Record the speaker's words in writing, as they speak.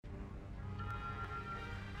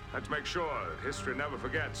Let's make sure that history never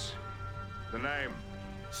forgets. The name.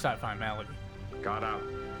 Sci-Fi Malady. Got out.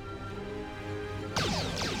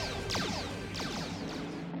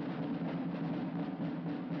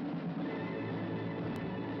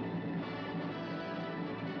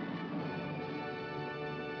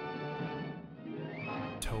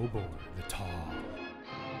 Tobor the Tall.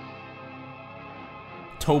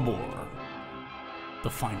 Tobor, the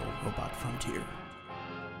final robot frontier.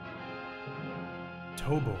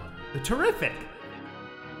 Tobor the Terrific.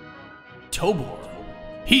 Tobor,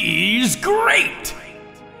 he's great!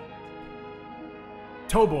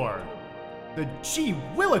 Tobor the Gee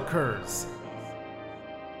Willikers.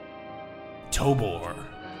 Tobor,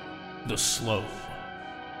 the slow.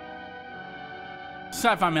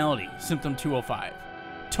 Sci-Fi Melody, Symptom 205.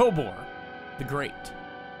 Tobor, the great.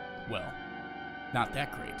 Well, not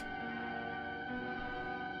that great.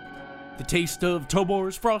 The taste of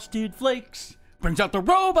Tobor's frosted flakes brings out the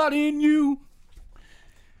robot in you.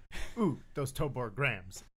 Ooh, those Tobor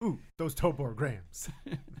grams. Ooh, those Tobor grams.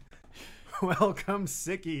 Welcome,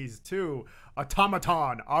 sickies, to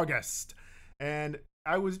Automaton August. And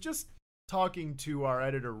I was just talking to our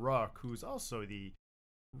editor, Ruck, who's also the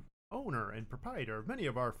owner and proprietor of many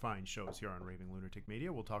of our fine shows here on Raving Lunatic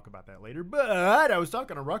Media. We'll talk about that later. But I was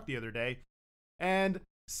talking to Ruck the other day, and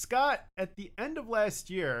Scott, at the end of last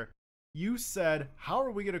year, you said, how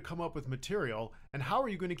are we going to come up with material, and how are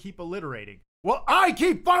you going to keep alliterating? Well, I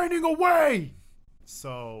keep finding a way!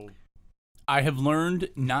 So, I have learned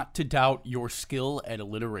not to doubt your skill at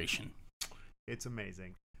alliteration. it's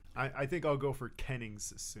amazing. I think I'll go for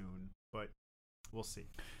Kennings soon, but we'll see.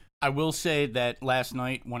 I will say that last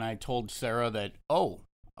night when I told Sarah that,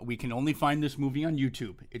 we can only find this movie on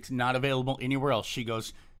YouTube. It's not available anywhere else. She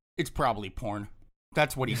goes, it's probably porn.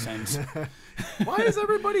 That's what he sends. Why is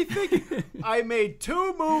everybody thinking I made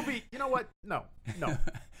 2 movies? You know what? No.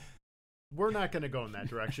 We're not going to go in that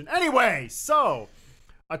direction. Anyway, so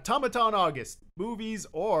Automaton August, movies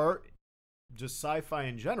or just sci-fi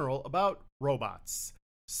in general about robots.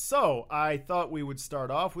 So I thought we would start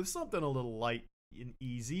off with something a little light and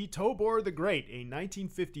easy. Tobor the Great, a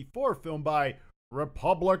 1954 film by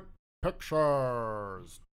Republic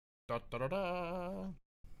Pictures. Da, da, da, da.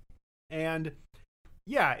 And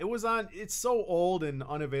yeah, it's so old and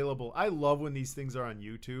unavailable. I love when these things are on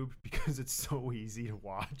YouTube because it's so easy to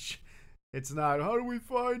watch. It's not, how do we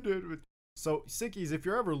find it? So, sickies, if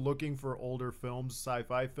you're ever looking for older films,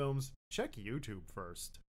 sci-fi films, check YouTube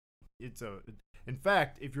first. In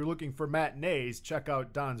fact, if you're looking for matinees, check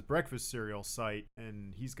out Don's Breakfast Cereal site,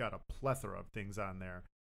 and he's got a plethora of things on there.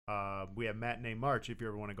 We have Matinee March if you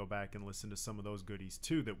ever want to go back and listen to some of those goodies,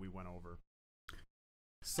 too, that we went over.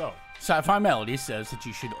 So, Sci-Fi Melody says that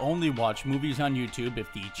you should only watch movies on YouTube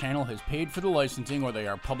if the channel has paid for the licensing or they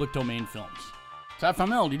are public domain films. Sci-Fi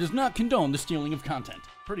Melody does not condone the stealing of content.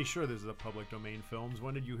 Pretty sure this is a public domain films.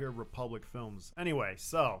 When did you hear Republic Films? Anyway,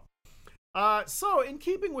 so in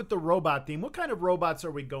keeping with the robot theme, what kind of robots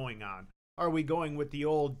are we going on? Are we going with the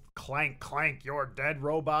old clank, clank, you're dead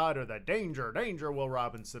robot, or the danger, danger, Will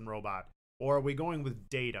Robinson robot? Or are we going with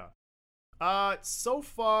Data? So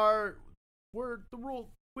far,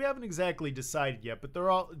 we haven't exactly decided yet,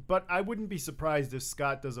 but I wouldn't be surprised if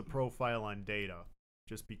Scott does a profile on Data,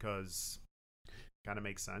 just because kind of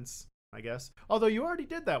makes sense, I guess. Although you already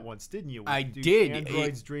did that once, didn't you? I did.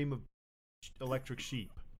 Android's Dream of Electric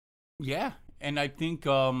Sheep. Yeah, and I think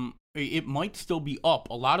it might still be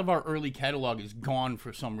up. A lot of our early catalog is gone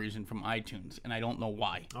for some reason from iTunes, and I don't know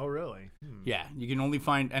why. Oh, really? Yeah, you can only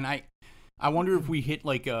find, and I wonder if we hit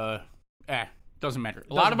like doesn't matter.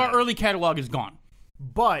 A lot of our early catalog is gone.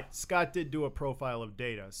 But Scott did do a profile of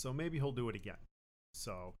Data, so maybe he'll do it again.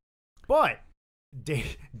 But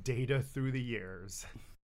Data through the years.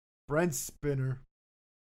 Brent Spinner.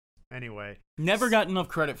 Anyway. Never got enough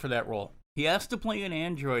credit for that role. He has to play an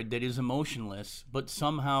android that is emotionless, but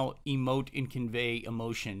somehow emote and convey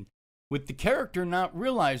emotion, with the character not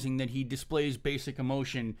realizing that he displays basic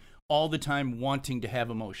emotion all the time, wanting to have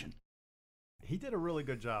emotion. He did a really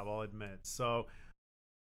good job, I'll admit.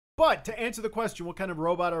 But to answer the question, what kind of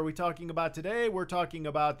robot are we talking about today? We're talking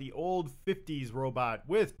about the old 50s robot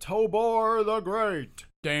with Tobor the Great.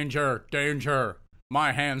 Danger, danger.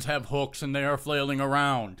 My hands have hooks and they are flailing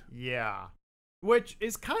around. Yeah. Which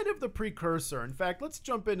is kind of the precursor. In fact, let's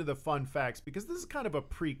jump into the fun facts, because this is kind of a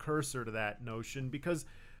precursor to that notion, because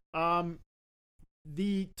the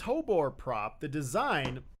Tobor prop, the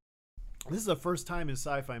design, this is the first time in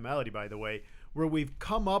Sci-Fi Melody, by the way, where we've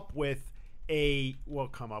found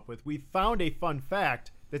a fun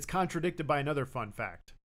fact that's contradicted by another fun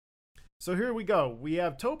fact. So here we go. We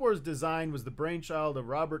have Tobor's design was the brainchild of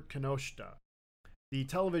Robert Kinoshita. the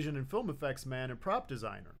television and film effects man and prop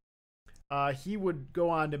designer. He would go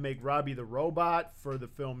on to make Robbie the Robot for the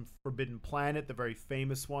film Forbidden Planet, the very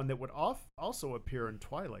famous one that would also appear in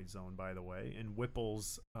Twilight Zone, by the way, in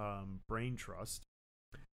Whipple's Brain Trust.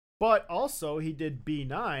 But also he did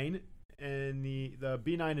B9 and the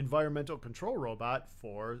B9 environmental control robot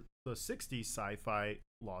for the 60s sci-fi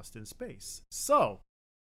Lost in Space. So,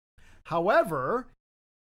 however,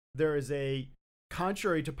 there is a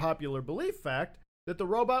contrary to popular belief fact that the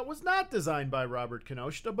robot was not designed by Robert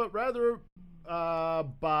Kinoshita, but rather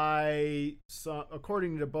according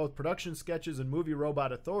to both production sketches and movie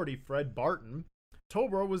robot authority Fred Barton,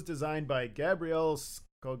 Tobor was designed by Gabriele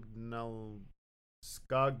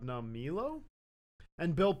Scognamillo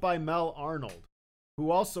and built by Mel Arnold,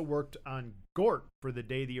 who also worked on Gort for The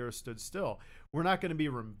Day the Earth Stood Still. We're not going to be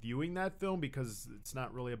reviewing that film because it's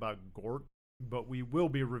not really about Gort, but we will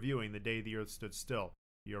be reviewing The Day the Earth Stood Still.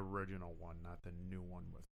 The original one, not the new one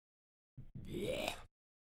with. Yeah.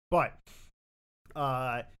 But,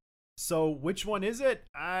 so which one is it?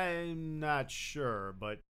 I'm not sure,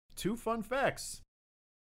 but 2 fun facts.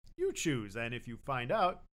 You choose, and if you find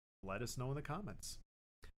out, let us know in the comments.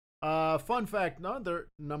 Fun fact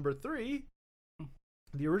number 3.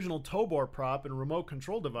 The original Tobor prop and remote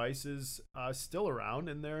control device is still around,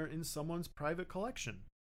 and they're in someone's private collection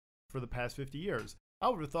for the past 50 years. I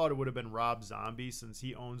would have thought it would have been Rob Zombie since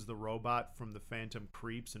he owns the robot from the Phantom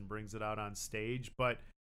Creeps and brings it out on stage. But,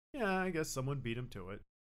 yeah, I guess someone beat him to it.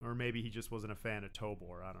 Or maybe he just wasn't a fan of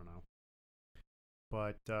Tobor. I don't know.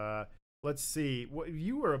 But let's see. Were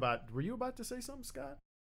you about to say something, Scott?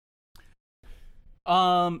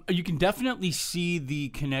 You can definitely see the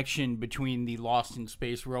connection between the Lost in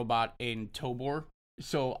Space robot and Tobor.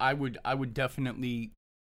 So I would definitely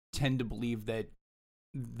tend to believe that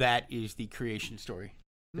is the creation story.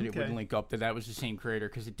 That it would link up that was the same creator,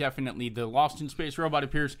 because it definitely, the Lost in Space robot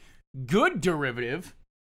appears good derivative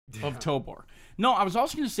of Tobor. No, I was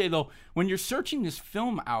also going to say, though, when you're searching this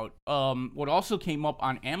film out, what also came up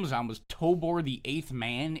on Amazon was Tobor the Eighth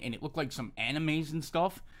Man, and it looked like some animes and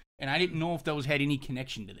stuff, and I didn't know if those had any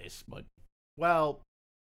connection to this, but... Well,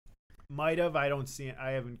 might have. I don't see it.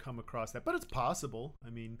 I haven't come across that, but it's possible. I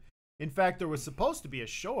mean... In fact, there was supposed to be a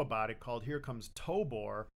show about it called Here Comes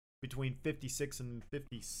Tobor between 56 and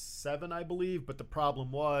 57, I believe. But the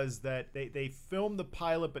problem was that they filmed the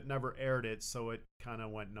pilot but never aired it, so it kind of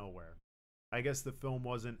went nowhere. I guess the film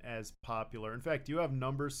wasn't as popular. In fact, do you have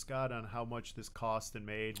numbers, Scott, on how much this cost and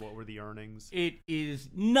made? What were the earnings? It is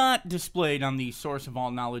not displayed on the source of all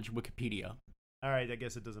knowledge, Wikipedia. All right, I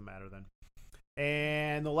guess it doesn't matter then.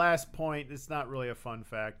 And the last point, it's not really a fun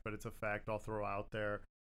fact, but it's a fact I'll throw out there,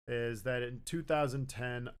 is that in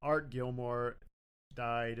 2010, Art Gilmore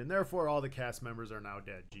died, and therefore all the cast members are now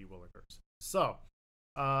dead. Gee willikers. So,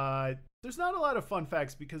 there's not a lot of fun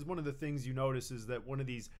facts, because one of the things you notice is that one of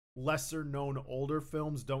these lesser-known older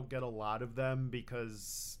films don't get a lot of them,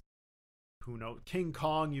 because, who knows, King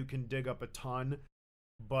Kong you can dig up a ton,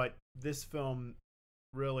 but this film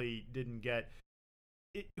really didn't get...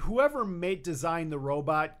 Whoever designed the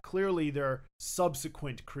robot, clearly their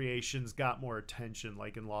subsequent creations got more attention,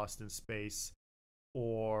 like in Lost in Space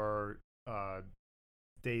or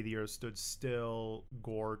Day the Earth Stood Still,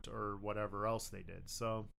 Gort, or whatever else they did.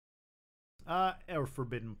 So, or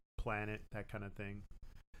Forbidden Planet, that kind of thing.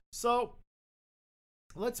 So,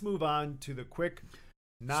 let's move on to the quick...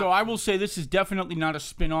 So I will say this is definitely not a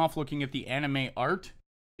spin-off looking at the anime art.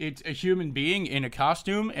 It's a human being in a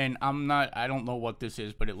costume, and I don't know what this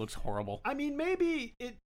is, but it looks horrible. I mean, maybe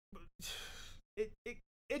it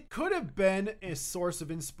could have been a source of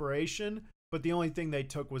inspiration, but the only thing they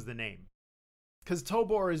took was the name. Because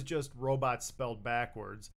Tobor is just robot spelled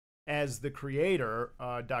backwards, as the creator,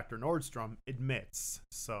 Dr. Nordstrom, admits.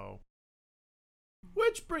 So,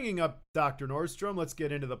 which, bringing up Dr. Nordstrom, let's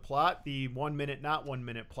get into the plot, the 1 minute, not 1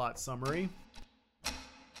 minute plot summary.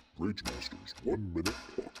 Rage Masters 1 minute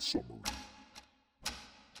plot summary.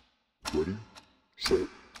 Ready, set,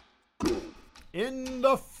 go. In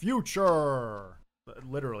the future.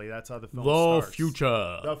 Literally, that's how the film starts. The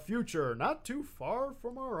future. The future, not too far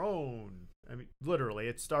from our own. I mean, literally,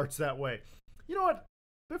 it starts that way. You know what?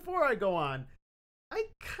 Before I go on, I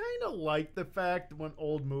kind of like the fact when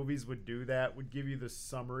old movies would do that, would give you the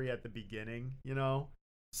summary at the beginning, you know?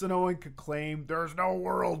 So no one could claim there's no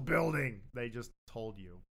world building. They just told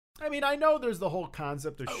you. I mean, I know there's the whole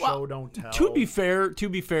concept of show don't tell. To be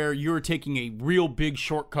fair, you're taking a real big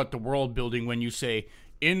shortcut to world building when you say,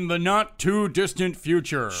 in the not too distant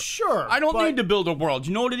future. Sure. I don't need to build a world.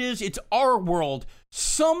 You know what it is? It's our world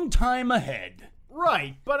sometime ahead.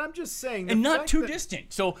 Right, but I'm just saying, the And not fact too that-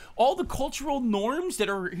 distant. So all the cultural norms that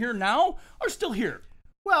are here now are still here.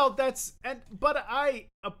 Well, but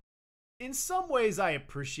in some ways I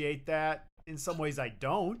appreciate that. In some ways I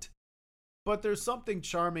don't. But there's something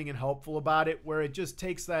charming and helpful about it, where it just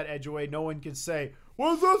takes that edge away. No one can say,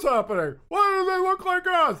 "What's this happening? Why do they look like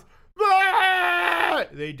us?" Ah!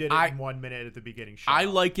 They did it in 1 minute at the beginning. I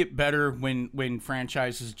like it better when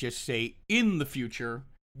franchises just say in the future.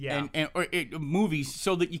 Yeah. Or movies,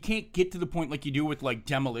 so that you can't get to the point like you do with like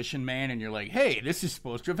Demolition Man, and you're like, hey, this is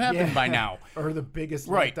supposed to have happened by now. Or the biggest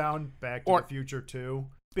Right. letdown, Back to Or- the Future 2.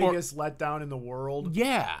 Biggest letdown in the world.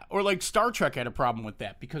 Yeah, or like Star Trek had a problem with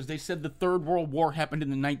that because they said the Third World War happened in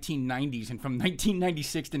the 1990s, and from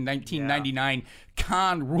 1996 to 1999,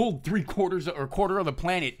 Khan ruled quarter of the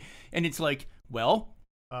planet, and it's like, well,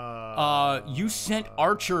 you sent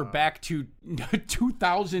Archer back to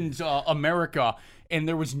 2000s America, and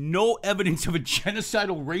there was no evidence of a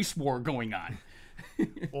genocidal race war going on.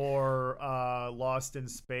 Or Lost in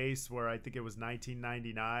Space, where I think it was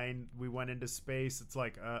 1999 we went into space. It's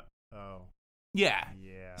like, oh. Yeah.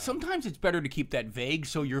 Yeah. Sometimes it's better to keep that vague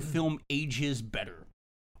so your film ages better.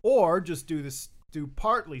 Or just do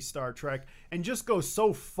partly Star Trek and just go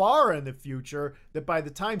so far in the future that by the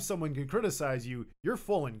time someone can criticize you, you're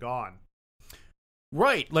full and gone.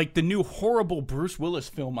 Right, like the new horrible Bruce Willis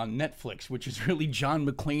film on Netflix, which is really John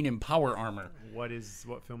McClane in power armor. What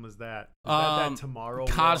film is that? Is that Tomorrow?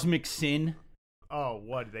 Cosmic Sin. Oh,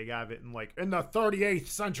 what? They got it in the 38th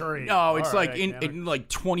century. No, it's All like right, in like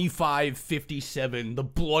 2557, the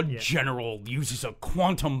Blood General uses a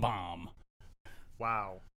quantum bomb.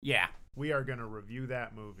 Wow. Yeah. We are going to review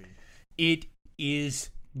that movie. It is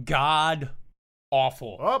god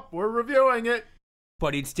awful. Oh, we're reviewing it.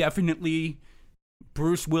 But it's definitely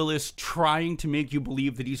Bruce Willis trying to make you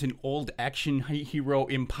believe that he's an old action hero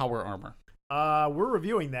in power armor. We're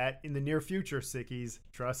reviewing that in the near future, sickies.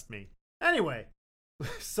 Trust me. Anyway,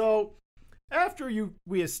 so after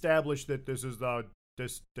we establish that this is the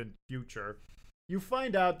distant future, you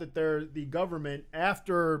find out that the government,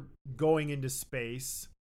 after getting into space,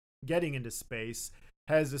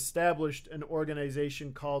 has established an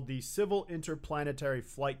organization called the Civil Interplanetary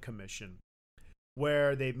Flight Commission,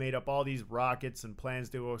 where they've made up all these rockets and plans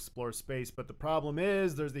to explore space. But the problem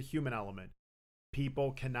is there's the human element.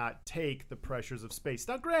 People cannot take the pressures of space.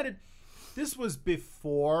 Now, granted, this was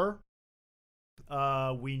before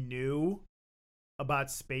we knew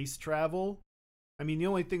about space travel. I mean, the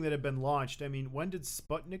only thing that had been launched, when did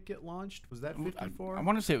Sputnik get launched? Was that 54? I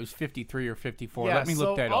want to say it was 53 or 54. Yeah, Let me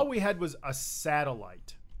look that up. All we had was a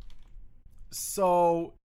satellite.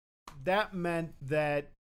 So that meant that,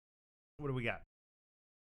 what do we got?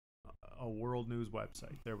 A world news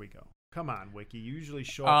website. There we go. Come on, Wiki. You usually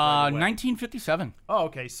show up right away. 1957. Oh,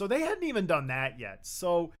 okay. So they hadn't even done that yet.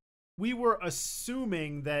 So we were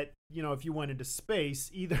assuming that, if you went into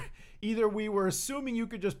space, either we were assuming you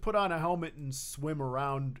could just put on a helmet and swim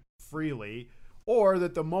around freely, or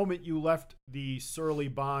that the moment you left the surly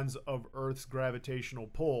bonds of Earth's gravitational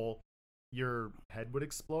pull, your head would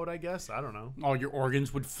explode, I guess. I don't know. All your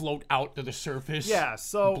organs would float out to the surface. Yeah,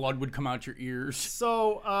 so blood would come out your ears.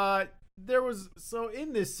 So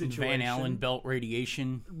in this situation, Van Allen belt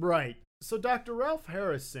radiation. Right. So Dr. Ralph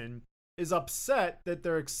Harrison is upset that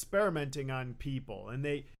they're experimenting on people, and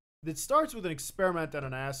it starts with an experiment on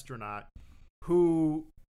an astronaut who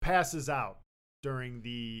passes out during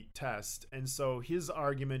the test. And so his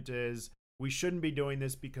argument is we shouldn't be doing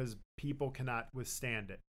this because people cannot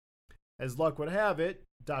withstand it. As luck would have it,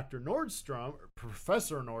 Dr. Nordstrom, or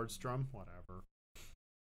Professor Nordstrom, whatever,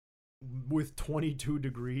 with 22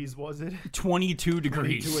 degrees, was it? 22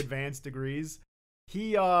 degrees. 22 advanced degrees.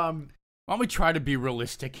 He, Why don't we try to be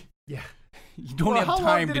realistic? yeah. You don't have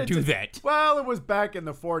time to do that. Well, it was back in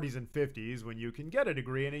the 40s and 50s when you can get a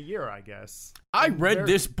degree in a year, I guess. I read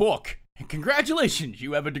this book. And congratulations,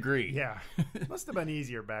 you have a degree. Yeah. Must have been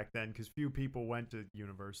easier back then because few people went to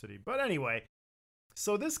university. But anyway,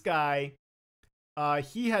 so this guy,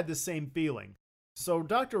 he had the same feeling. So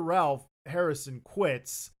Dr. Ralph Harrison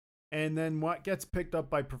quits, and then what gets picked up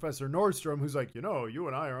by Professor Nordstrom, who's like, you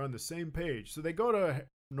and I are on the same page. So they go to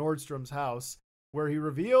Nordstrom's house, where he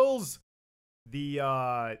reveals the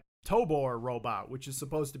Tobor robot, which is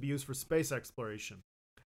supposed to be used for space exploration.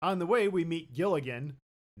 On the way, we meet Gilligan,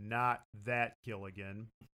 not that Gilligan,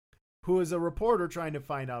 who is a reporter trying to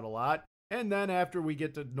find out a lot. And then after we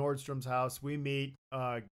get to Nordstrom's house, we meet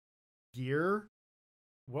Gear.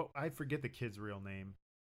 I forget the kid's real name.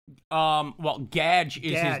 Well, Gadge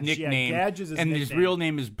is Gadge, his nickname. Yeah, Gadge is his and nickname. his real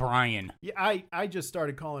name is Brian. Yeah, I just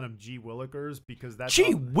started calling him G. Willikers because that's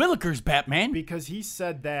Gee Willikers, Batman. because he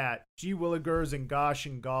said that G. Willikers and gosh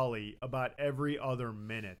and golly about every other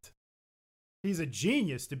minute. He's a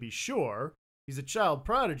genius, to be sure. He's a child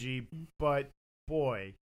prodigy, but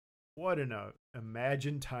boy, what an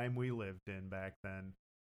imagined time we lived in back then.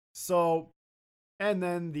 So, and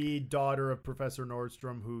then the daughter of Professor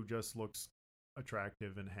Nordstrom, who just looks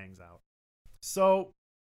attractive and hangs out. So,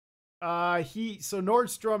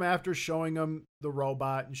 Nordstrom, after showing him the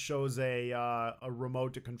robot and shows a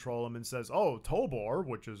remote to control him and says, "Oh, Tobor,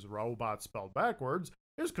 which is robot spelled backwards,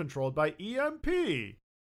 is controlled by EMP."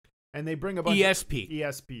 And they bring a bunch ESP.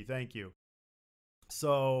 ESP, thank you.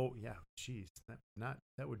 So, yeah, geez,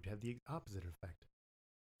 that would have the opposite effect.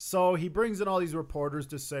 So he brings in all these reporters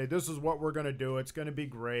to say, this is what we're going to do. It's going to be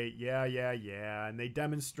great. Yeah. And they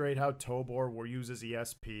demonstrate how Tobor uses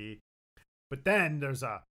ESP. But then there's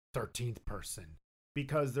a 13th person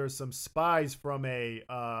because there's some spies from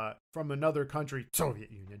another country, Soviet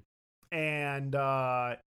Union, and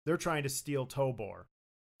they're trying to steal Tobor.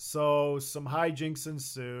 So some hijinks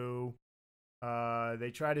ensue.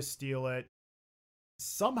 They try to steal it.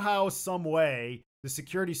 Somehow, some way, the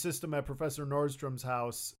security system at Professor Nordstrom's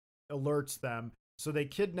house alerts them. So they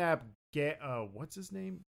kidnap what's his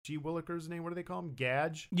name? G. Willikers' name? What do they call him?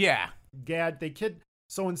 Gadge? Yeah.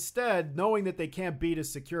 So instead, knowing that they can't beat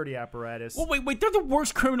his security apparatus. Well, wait. They're the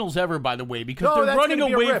worst criminals ever, by the way, because they're that's running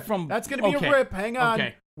gonna be a away rip. from. That's going to be Okay. a rip. Hang on.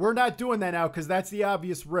 Okay. We're not doing that now because that's the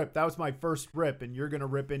obvious rip. That was my first rip, and you're going to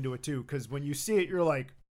rip into it too because when you see it, you're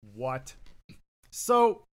like, what?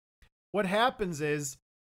 So what happens is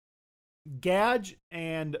Gadge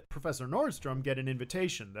and Professor Nordstrom get an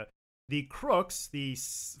invitation. The crooks, the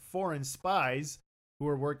foreign spies who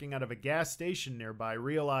are working out of a gas station nearby,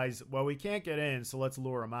 realize, well, we can't get in, so let's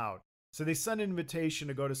lure them out. So they send an invitation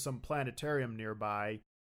to go to some planetarium nearby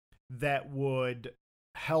that would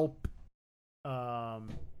help. They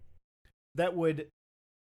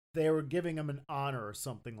were giving them an honor or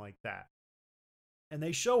something like that. And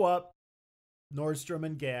they show up, Nordstrom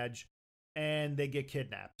and Gadge, and they get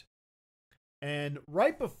kidnapped. And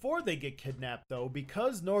right before they get kidnapped, though,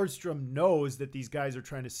 because Nordstrom knows that these guys are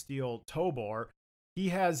trying to steal Tobor, he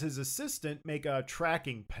has his assistant make a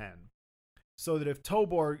tracking pen so that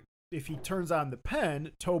if he turns on the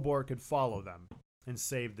pen, Tobor could follow them and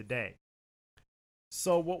save the day.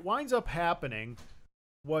 So what winds up happening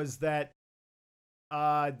was that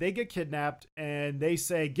they get kidnapped and they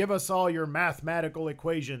say, give us all your mathematical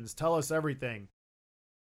equations. Tell us everything.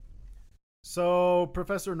 So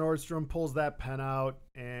Professor Nordstrom pulls that pen out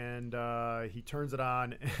and he turns it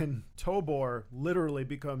on and Tobor literally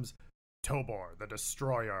becomes Tobor, the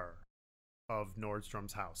destroyer of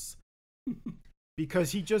Nordstrom's house.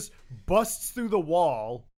 Because he just busts through the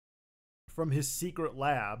wall from his secret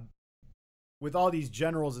lab with all these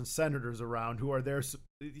generals and senators around who are there.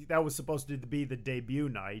 That was supposed to be the debut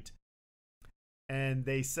night. And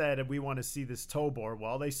they said, we want to see this Tobor.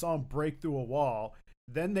 Well, they saw him break through a wall.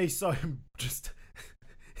 Then they saw him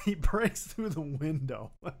he breaks through the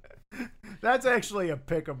window. That's actually a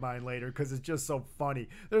pick of mine later because it's just so funny.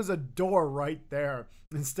 There's a door right there.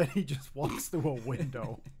 Instead, he just walks through a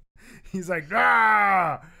window. He's like,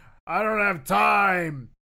 I don't have time.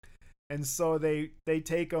 And so they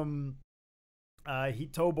take him.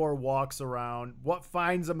 Tobor walks around. What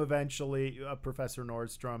finds him eventually? Professor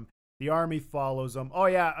Nordstrom. The army follows him. Oh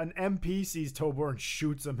yeah, an MP sees Tobor and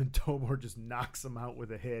shoots him, and Tobor just knocks him out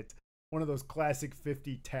with a hit. One of those classic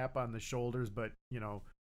 50 tap on the shoulders, but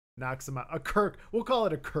knocks him out. We'll call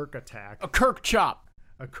it a Kirk attack. A Kirk chop.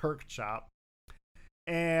 A Kirk chop.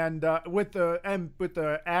 And with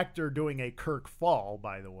the actor doing a Kirk fall,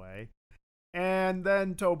 by the way. And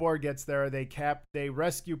then Tobor gets there. They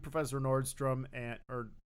rescue Professor Nordstrom or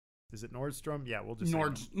is it Nordstrom? Yeah, we'll just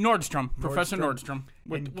Nordstrom. Professor Nordstrom.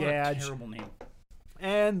 And Gadge. What a terrible name.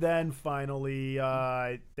 And then finally,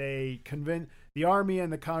 they convince the army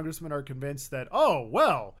and the congressman are convinced that, oh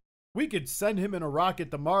well, we could send him in a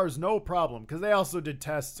rocket to Mars, no problem, because they also did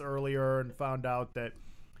tests earlier and found out that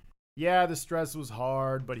the stress was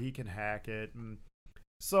hard, but he can hack it. And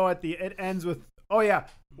so it ends with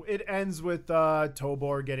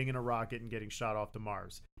Tobor getting in a rocket and getting shot off to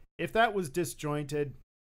Mars. If that was disjointed,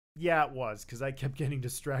 yeah, it was, because I kept getting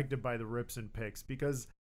distracted by the rips and picks, because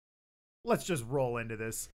let's just roll into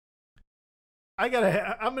this. I'm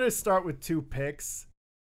going to start with 2 picks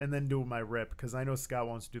and then do my rip, because I know Scott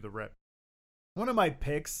wants to do the rip. One of my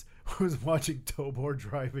picks was watching Tobor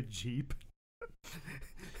drive a Jeep.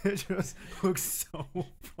 It just looks so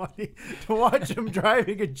funny to watch him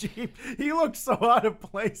driving a Jeep. He looked so out of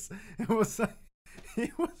place. It was like,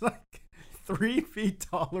 he was like 3 feet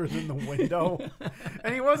taller than the window,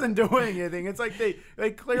 and he wasn't doing anything. It's like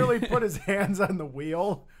they clearly put his hands on the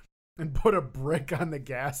wheel and put a brick on the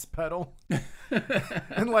gas pedal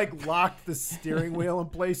and like locked the steering wheel in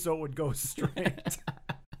place so it would go straight.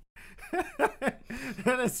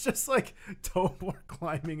 And it's just like Topor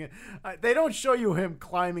climbing it. They don't show you him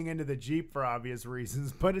climbing into the Jeep for obvious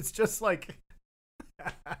reasons, but it's just like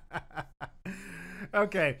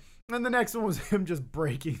okay. And the next one was him just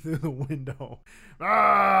breaking through the window.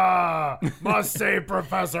 Ah, must save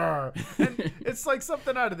Professor. And it's like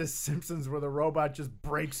something out of The Simpsons where the robot just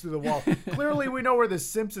breaks through the wall. Clearly, we know where The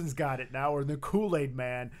Simpsons got it now, or the Kool-Aid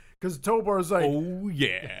Man, because Tobor's like, Oh,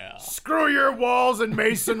 yeah. screw your walls and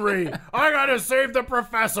masonry. I gotta save the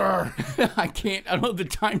Professor. I don't have the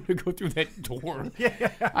time to go through that door.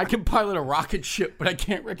 Yeah. I can pilot a rocket ship, but I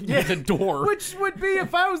can't recognize a door. Which would be,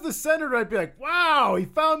 if I was the senator, I'd be like, wow, he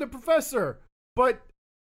found the Professor. But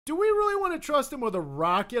do we really want to trust him with a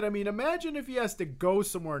rocket? I mean, imagine if he has to go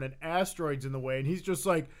somewhere and an asteroid's in the way and he's just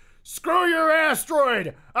like, screw your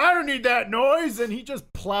asteroid! I don't need that noise! And he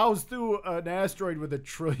just plows through an asteroid with $1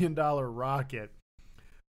 trillion rocket.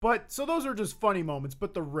 But, so those are just funny moments,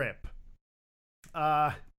 but the rip.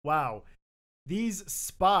 Wow. These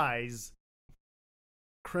spies,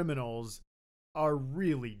 criminals, are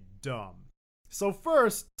really dumb. So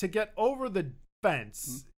first, to get over the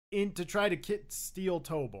fence to try to steal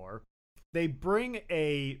Tobor, they bring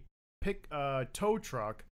a tow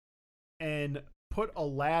truck and put a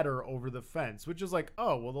ladder over the fence, which is like,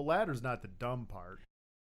 oh, well, the ladder's not the dumb part.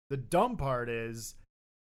 The dumb part is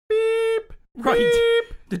beep, Right.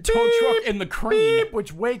 beep, The tow truck and the crane. beep,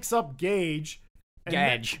 which wakes up Gage. and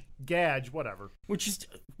Gadge. Gadge, whatever. Which is the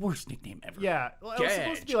worst nickname ever. Yeah, well, it was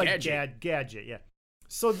supposed to be like Gadget. Gadget, yeah.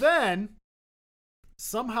 So then,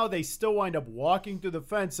 somehow they still wind up walking through the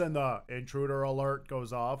fence and the intruder alert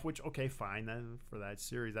goes off, which, okay, fine, then for that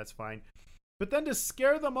series, that's fine. But then to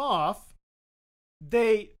scare them off,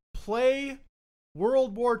 they play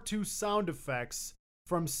World War II sound effects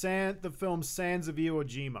from the film Sands of Iwo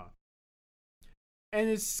Jima. And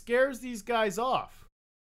it scares these guys off.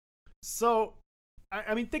 So,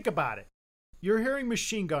 I mean, think about it. You're hearing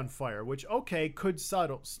machine gun fire, which, okay, could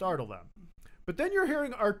startle them. But then you're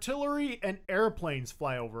hearing artillery and airplanes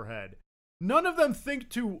fly overhead. None of them think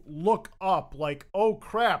to look up like, oh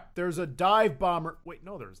crap, there's a dive bomber. Wait,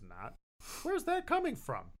 no, there's not. Where's that coming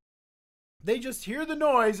from? They just hear the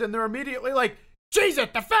noise and they're immediately like, Jesus,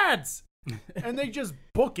 the feds! And they just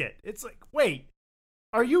book it. It's like, wait,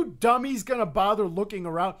 are you dummies gonna bother looking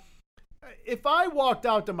around? If I walked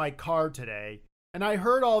out to my car today and I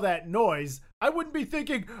heard all that noise, I wouldn't be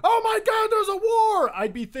thinking, oh my God, there's a war.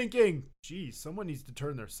 I'd be thinking, geez, someone needs to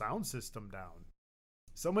turn their sound system down.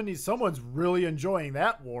 Someone's really enjoying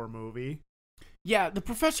that war movie. Yeah, the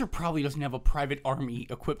professor probably doesn't have a private army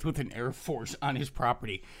equipped with an air force on his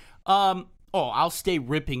property. I'll stay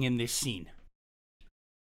ripping in this scene.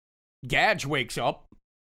 Gadge wakes up.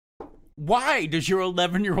 Why does your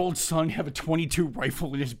 11-year-old son have a .22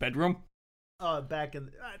 rifle in his bedroom? Back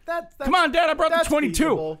in that's Come on, Dad, I brought the .22.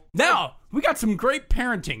 feasible. Now, we got some great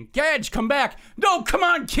parenting. Gadge, come back. No, come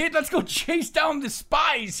on, kid, let's go chase down the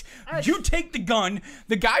spies. You take the gun.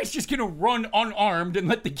 The guy's just gonna run unarmed and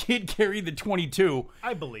let the kid carry the .22.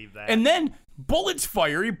 I believe that. And then bullets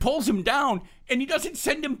fire, he pulls him down, and he doesn't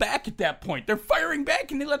send him back at that point. They're firing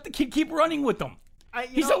back, and they let the kid keep running with them.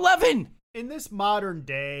 He's 11. In this modern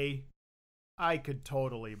day, I could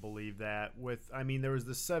totally believe that. There was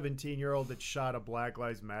the 17-year-old that shot a Black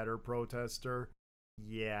Lives Matter protester.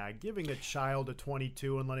 Yeah, giving a child a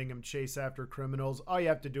 .22 and letting him chase after criminals, all you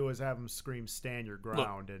have to do is have him scream, stand your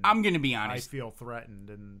ground. Look, and I'm going to be honest. I feel threatened,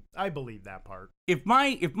 and I believe that part. If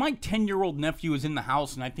my 10-year-old nephew is in the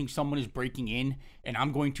house and I think someone is breaking in and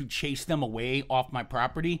I'm going to chase them away off my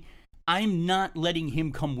property, I'm not letting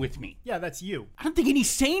him come with me. Yeah, that's you. I don't think any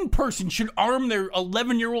sane person should arm their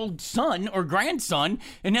 11-year-old son or grandson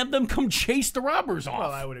and have them come chase the robbers off.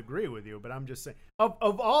 Well, I would agree with you, but I'm just saying,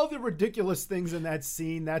 of all the ridiculous things in that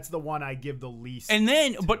scene, that's the one I give the least. And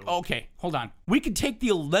then, to. but okay, hold on. We could take the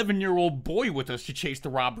 11-year-old boy with us to chase the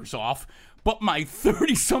robbers off, but my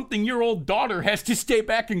 30-something-year-old daughter has to stay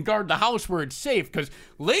back and guard the house where it's safe, because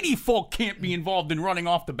lady folk can't be involved in running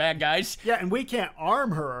off the bad guys. Yeah, and we can't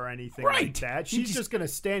arm her or anything like Right. that. She's just going to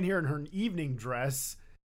stand here in her evening dress,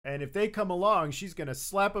 and if they come along, she's going to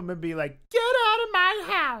slap them and be like, get out of my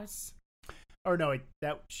house. Or no,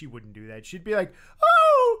 she wouldn't do that. She'd be like,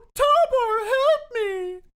 oh, Tobor,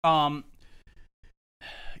 help me.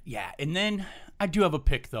 Yeah, and then I do have a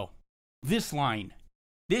pick, though. This line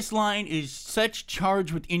is such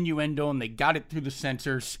charged with innuendo, and they got it through the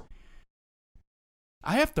censors.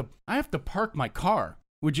 I have to park my car.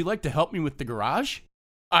 Would you like to help me with the garage?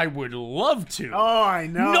 I would love to. Oh, I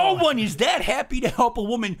know. No one is that happy to help a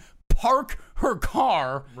woman park her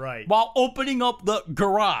car Right. while opening up the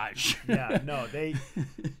garage. Yeah, no,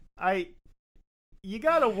 you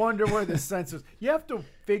gotta wonder where the censors. You have to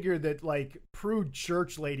figure that like Prude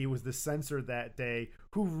Church Lady was the censor that day,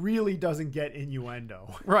 who really doesn't get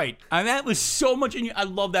innuendo. Right. And that was so much I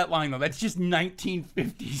love that line though. That's just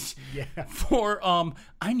 1950s. Yeah, For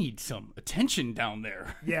I need some attention down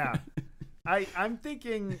there. yeah. I'm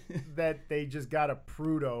thinking that they just got a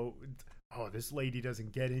Prudo. Oh, this lady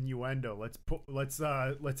doesn't get innuendo. Let's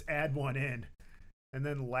add one in, and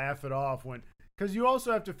then laugh it off when. Because you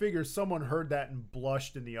also have to figure someone heard that and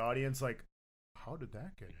blushed in the audience, like, how did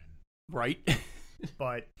that get in? Right.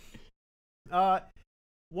 But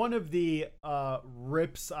one of the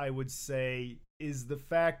rips, I would say, is the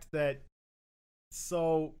fact that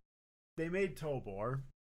so they made Tobor,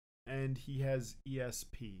 and he has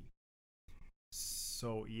ESP.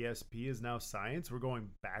 So ESP is now science. We're going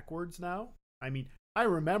backwards now. I mean, I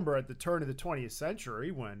remember at the turn of the 20th century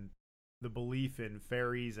when the belief in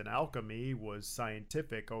fairies and alchemy was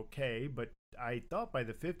scientific, okay, but I thought by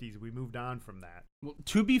the 50s we moved on from that. Well,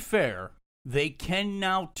 to be fair, they can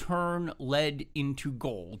now turn lead into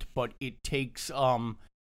gold, but it takes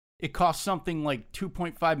it costs something like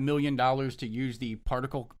 $2.5 million to use the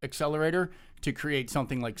particle accelerator to create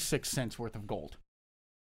something like 6 cents worth of gold.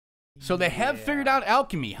 So they have figured out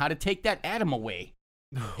alchemy, how to take that atom away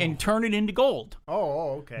and turn it into gold.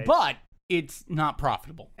 Oh, okay. But it's not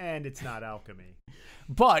profitable. And it's not alchemy.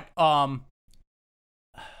 But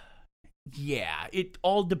yeah, it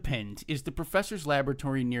all depends. Is the professor's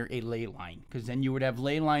laboratory near a ley line? Because then you would have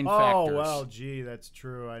ley line factors. Oh well, gee, that's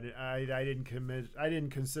true. I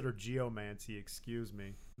didn't consider geomancy. Excuse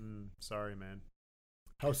me. Sorry, man.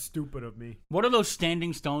 How stupid of me. What are those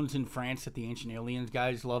standing stones in France that the ancient aliens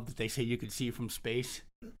guys love that they say you could see from space?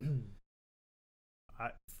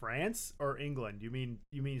 France or England? You mean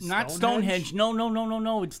Stonehenge? Not Stonehenge.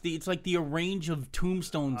 No. It's like the arrange of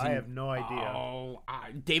tombstones. I have no idea. Oh,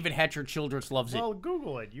 David Hatcher Childress loves it. Well,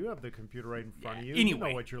 Google it. You have the computer right in front of you. Anyway. You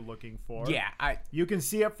know what you're looking for. Yeah, You can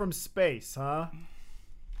see it from space, huh?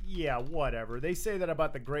 Yeah, whatever. They say that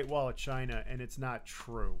about the Great Wall of China, and it's not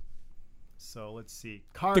true. So let's see.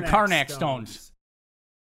 the Karnak stones.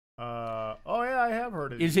 Oh yeah, I have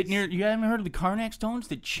heard of it. Is it near? You haven't heard of the Karnak stones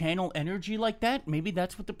that channel energy like that? Maybe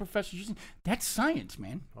that's what the professor's using. That's science,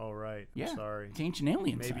 man. Oh right. Yeah. I'm sorry. It's ancient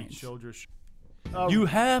alien Maybe science. Childress. You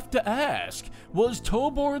have to ask, was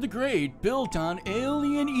Tobor the Great built on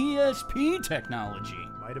alien ESP technology?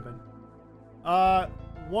 Might have been.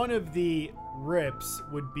 One of the rips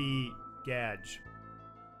would be Gadge.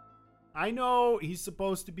 I know he's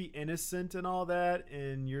supposed to be innocent and all that,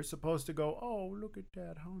 and you're supposed to go, oh, look at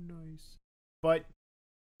that, how nice. But,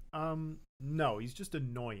 no, he's just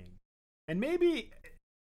annoying. And maybe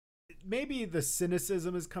the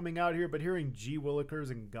cynicism is coming out here, but hearing G.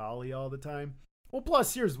 Willikers and golly all the time. Well,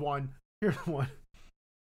 plus, here's one.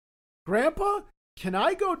 Grandpa, can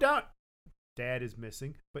I go down? Dad is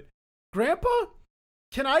missing, but Grandpa,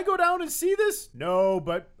 can I go down and see this? No,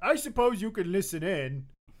 but I suppose you could listen in.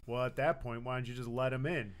 Well, at that point, why don't you just let him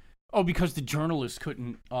in? Oh, because the journalists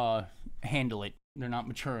couldn't handle it. They're not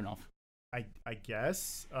mature enough. I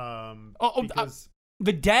guess.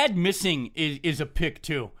 The dad missing is a pick,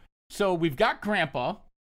 too. So we've got Grandpa,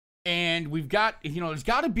 and we've got, there's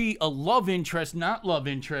got to be a love interest, not love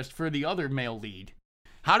interest, for the other male lead.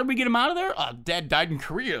 How did we get him out of there? Dad died in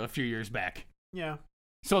Korea a few years back. Yeah.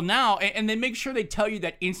 So now, and they make sure they tell you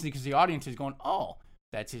that instantly because the audience is going, oh,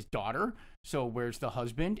 that's his daughter. So where's the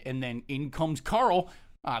husband? And then in comes Carl.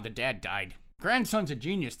 The dad died. Grandson's a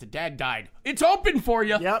genius. The dad died. It's open for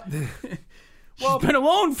you. Yep. Well, she's been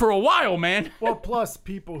alone for a while, man. Well, plus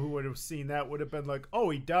people who would have seen that would have been like, oh,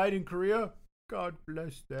 he died in Korea? God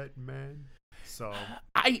bless that man. So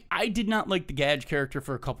I did not like the Gadge character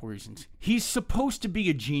for a couple reasons. He's supposed to be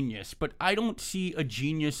a genius, but I don't see a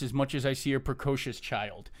genius as much as I see a precocious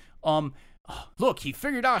child. Look, he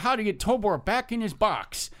figured out how to get Tobor back in his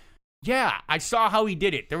box. Yeah, I saw how he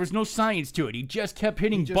did it. There was no science to it. He just kept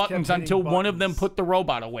hitting buttons until one of them put the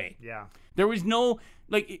robot away. Yeah. There was no,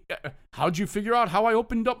 how'd you figure out how I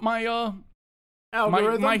opened up my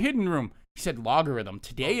my hidden room? He said logarithm.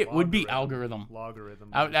 Today it would be algorithm. Logarithm.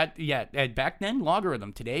 Back then,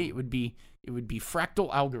 logarithm. Today it would be fractal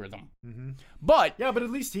algorithm. Mm-hmm. But yeah, but at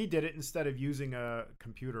least he did it instead of using a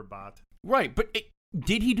computer bot. Right, but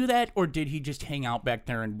Did he do that, or did he just hang out back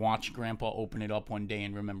there and watch Grandpa open it up one day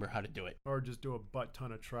and remember how to do it? Or just do a butt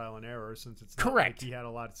ton of trial and error, since it's not Correct. like he had a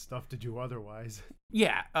lot of stuff to do otherwise.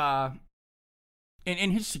 Yeah.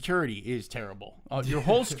 And his security is terrible. Your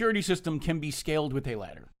whole security system can be scaled with a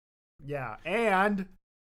ladder. Yeah, and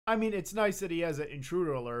I mean, it's nice that he has an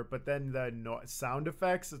intruder alert, but then the sound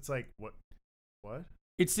effects, it's like, what?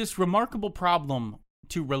 It's this remarkable problem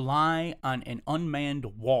to rely on an unmanned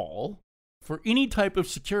wall for any type of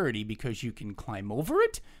security, because you can climb over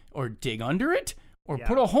it or dig under it or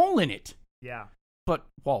put a hole in it. Yeah. But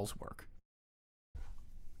walls work.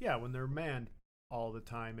 Yeah, when they're manned all the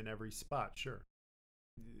time in every spot, sure.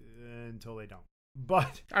 Until they don't.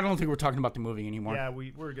 But I don't think we're talking about the movie anymore. yeah,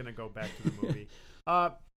 we're going to go back to the movie.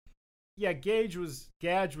 Yeah, Gage was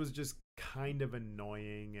just kind of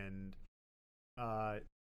annoying, and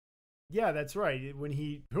yeah, that's right. When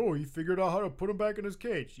he figured out how to put him back in his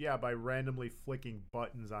cage. Yeah, by randomly flicking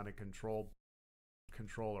buttons on a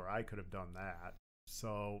controller. I could have done that.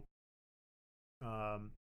 So,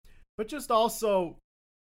 but just also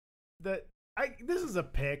this is a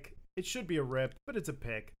pick. It should be a rip, but it's a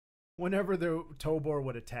pick. Whenever the Tobor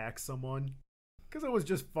would attack someone, because it was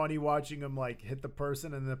just funny watching him like hit the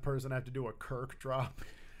person and the person have to do a Kirk drop,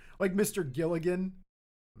 like Mr. Gilligan.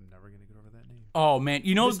 I'm never gonna get over that name. Oh man,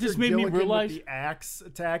 you know Mr. this made Gilligan me realize with the axe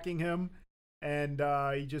attacking him, and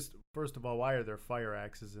he just, first of all, why are there fire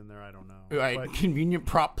axes in there? I don't know. Right, But, convenient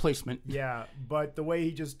prop placement. yeah, but the way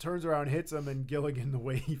he just turns around, hits him, and Gilligan, the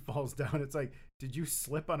way he falls down, it's like, did you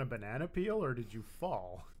slip on a banana peel or did you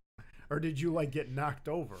fall? Or did you like get knocked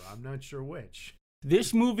over? I'm not sure which.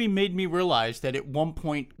 This movie made me realize that at one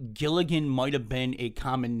point Gilligan might have been a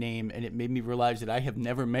common name, and it made me realize that I have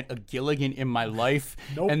never met a Gilligan in my life,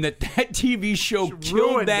 Nope. and that TV show Ruined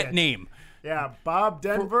killed that it. name. Yeah, Bob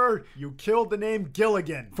Denver, you killed the name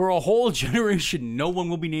Gilligan. For a whole generation, no one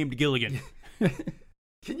will be named Gilligan.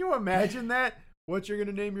 Can you imagine that? What you're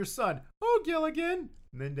going to name your son? Oh, Gilligan.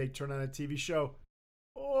 And then they turn on a TV show.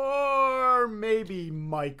 Or maybe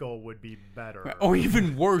Michael would be better. Or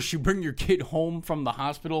even worse, you bring your kid home from the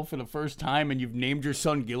hospital for the first time and you've named your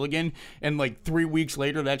son Gilligan, and like 3 weeks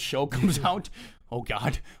later that show comes out. Oh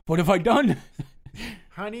God, what have I done?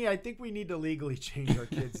 Honey, I think we need to legally change our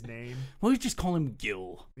kid's name. Well, you just call him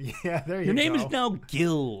Gil. Yeah, there you go. Your name is now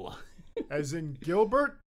Gil. As in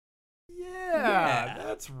Gilbert? Yeah,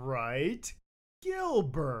 that's right.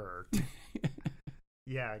 Gilbert.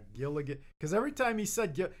 Yeah, Gilligan. Because every time he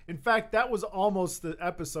said in fact, that was almost the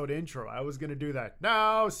episode intro. I was going to do that.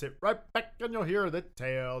 Now sit right back and you'll hear the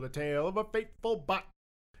tale of a fateful bot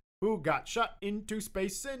who got shot into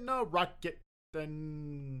space in a rocket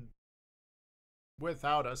and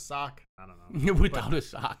without a sock. I don't know. Without a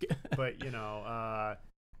sock. But, you know,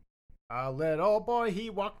 a little boy, he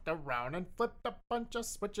walked around and flipped a bunch of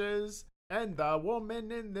switches. And the woman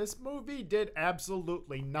in this movie did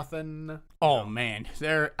absolutely nothing. Oh, man.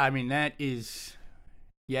 That is,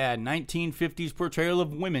 1950s portrayal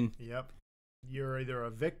of women. Yep. You're either a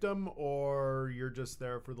victim or you're just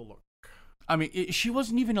there for the look. I mean, she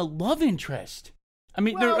wasn't even a love interest. I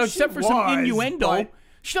mean, Well, except she for some was, innuendo, but-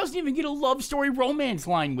 she doesn't even get a love story romance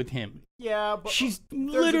line with him. Yeah, but She's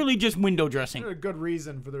literally just window dressing. there's a good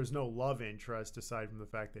reason for there's no love interest, aside from the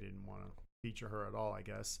fact they didn't want to feature her at all, I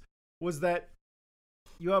guess, was that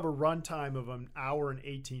you have a runtime of an hour and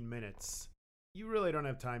 18 minutes. You really don't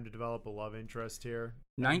have time to develop a love interest here.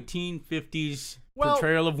 1950s Well-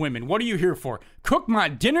 portrayal of women. What are you here for? Cook my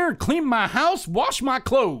dinner, clean my house, wash my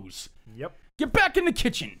clothes. Yep. Get back in the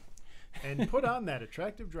kitchen. And put on that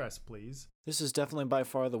attractive dress, please. This is definitely by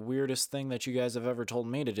far the weirdest thing that you guys have ever told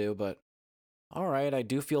me to do, but alright, I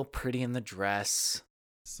do feel pretty in the dress.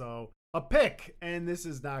 So, a pick, and this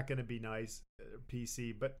is not going to be nice,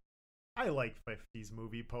 PC, but I like 50s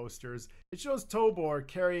movie posters. It shows Tobor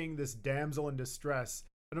carrying this damsel in distress,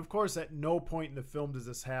 and of course at no point in the film does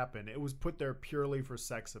this happen. It was put there purely for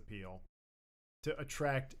sex appeal, to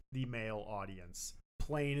attract the male audience.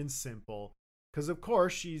 Plain and simple. Because of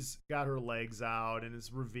course she's got her legs out and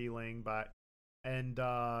is revealing, and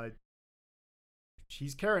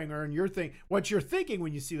she's carrying her, and what you're thinking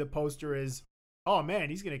when you see the poster is, oh man,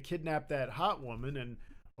 he's going to kidnap that hot woman, and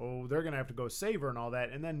oh, they're going to have to go save her and all that.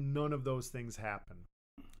 And then none of those things happen.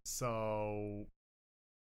 So,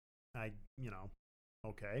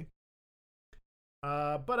 okay.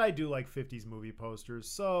 But I do like 50s movie posters,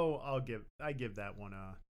 so I give that one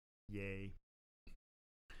a yay.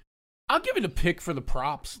 I'll give it a pick for the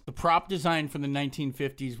props. The prop design for the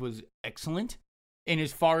 1950s was excellent. And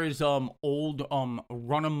as far as old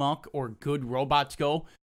run amok or good robots go,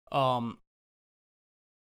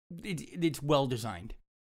 it's well designed.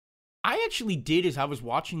 I actually did, as I was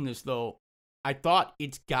watching this, though, I thought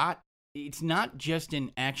it's not just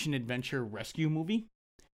an action adventure rescue movie.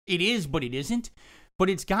 It is, but it isn't. But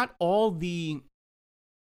it's got all the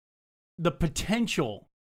potential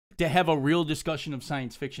to have a real discussion of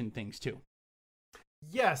science fiction things, too.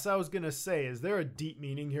 Yes, I was going to say, is there a deep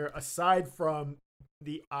meaning here aside from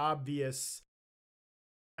the obvious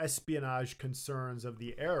espionage concerns of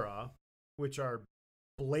the era, which are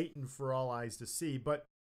blatant for all eyes to see? But,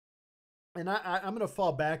 and I'm going to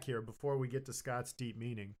fall back here before we get to Scott's deep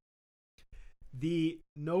meaning. The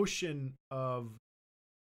notion of,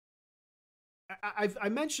 I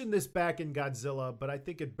mentioned this back in Godzilla, but I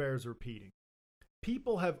think it bears repeating.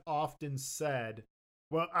 People have often said,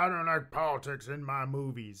 well, I don't like politics in my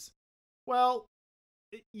movies. Well,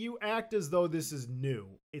 you act as though this is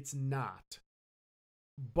new. It's not.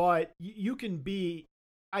 But you can be,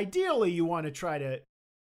 ideally, you want to try to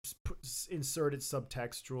insert it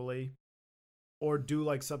subtextually, or do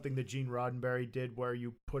like something that Gene Roddenberry did where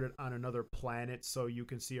you put it on another planet so you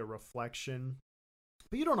can see a reflection.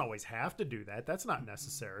 But you don't always have to do that. That's not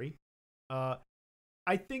necessary.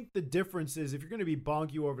 I think the difference is, if you're going to be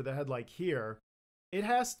bonk you over the head like here, it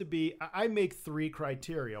has to be, I make 3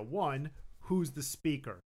 criteria. 1, who's the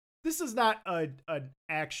speaker? This is not an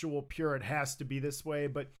actual pure, it has to be this way,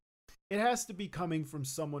 but it has to be coming from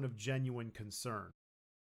someone of genuine concern.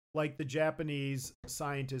 Like the Japanese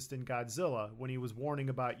scientist in Godzilla, when he was warning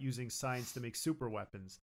about using science to make super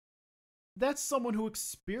weapons. That's someone who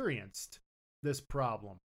experienced this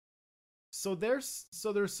problem. So there's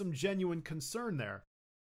some genuine concern there.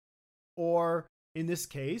 Or, in this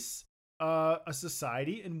case, a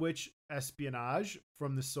society in which espionage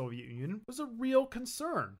from the Soviet Union was a real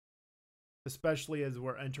concern, especially as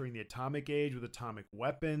we're entering the atomic age with atomic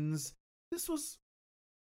weapons. This was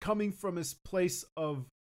coming from this place of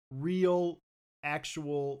real,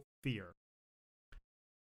 actual fear.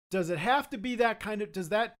 Does it have to be that kind of, does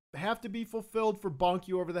that have to be fulfilled for bonk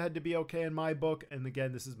you over the head to be okay in my book? And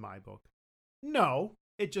again, this is my book. No,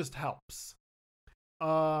 it just helps.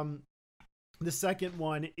 The second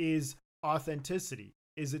one is authenticity.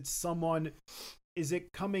 Is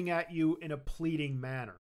it coming at you in a pleading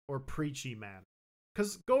manner or preachy manner?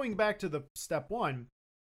 Because going back to the step 1,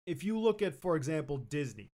 if you look at, for example,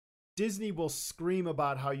 Disney will scream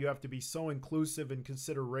about how you have to be so inclusive and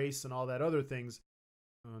consider race and all that other things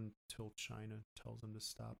until China tells them to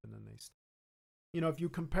stop, and then they stop. You know, if you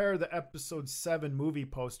compare the episode 7 movie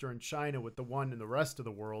poster in China with the one in the rest of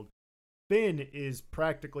the world, Finn is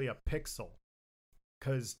practically a pixel.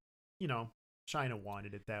 Because, you know, China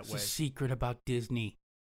wanted it that way. It's a secret about Disney.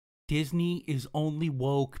 Disney is only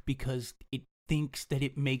woke because it thinks that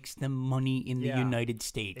it makes them money in the United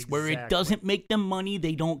States. Exactly. Where it doesn't make them money,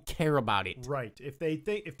 they don't care about it. Right.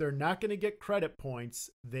 If they're not going to get credit points,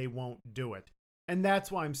 they won't do it. And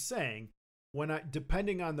that's why I'm saying,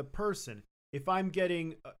 depending on the person, if I'm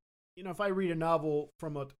getting, if I read a novel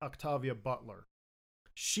from Octavia Butler,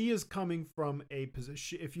 she is coming from a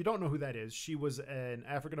position, if you don't know who that is, she was an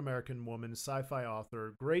African-American woman, sci-fi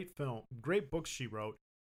author, great books she wrote,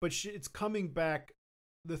 but it's coming back,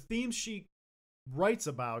 the themes she writes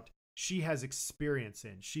about, she has experience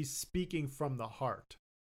in. She's speaking from the heart.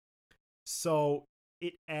 So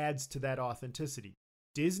it adds to that authenticity.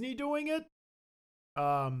 Disney doing it?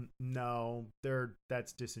 No,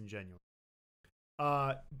 that's disingenuous.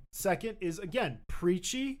 Second is, again,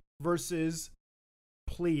 preachy versus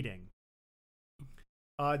pleading.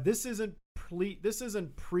 This isn't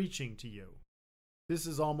preaching to you. This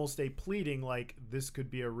is almost a pleading, like, this could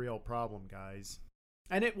be a real problem, guys.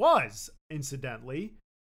 And it was, incidentally.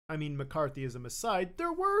 I mean, McCarthyism aside,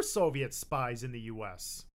 there were Soviet spies in the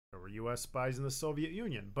U.S. There were U.S. spies in the Soviet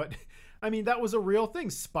Union. But, I mean, that was a real thing.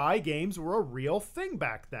 Spy games were a real thing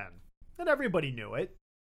back then. And everybody knew it.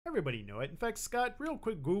 Everybody knew it. In fact, Scott, real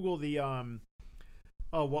quick, Google the,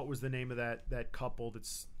 what was the name of that couple that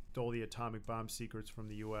stole the atomic bomb secrets from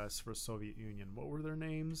the U.S. for Soviet Union? What were their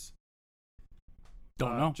names?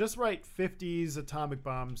 Don't know. Just write 50s atomic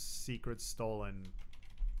bomb secrets stolen.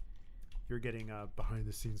 You're getting a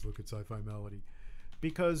behind-the-scenes look at Sci-Fi Melody.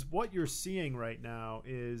 Because what you're seeing right now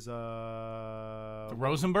is... the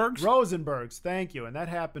Rosenbergs? Rosenbergs, thank you. And that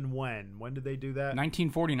happened when? When did they do that?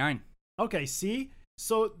 1949. Okay, see?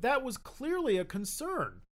 So that was clearly a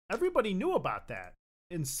concern. Everybody knew about that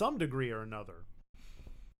in some degree or another.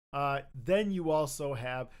 Then you also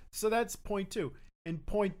have... So that's point 2. And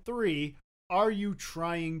point 3, are you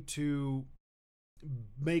trying to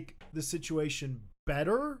make the situation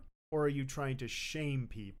better, or are you trying to shame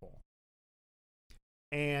people?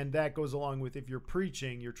 And that goes along with, if you're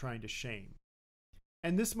preaching, you're trying to shame.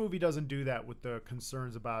 And this movie doesn't do that with the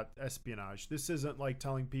concerns about espionage. This isn't like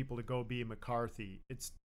telling people to go be McCarthy.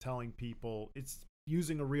 It's telling people, it's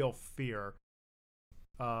using a real fear.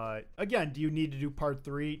 Again, do you need to do part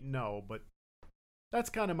 3? No, but that's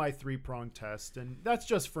kind of my 3-pronged test. And that's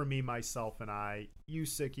just for me, myself, and I. You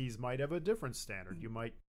sickies might have a different standard. You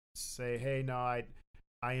might say, hey, no,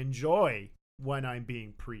 I enjoy when I'm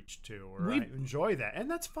being preached to, or I enjoy that. And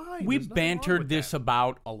that's fine. We've bantered this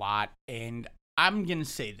about a lot, and I'm going to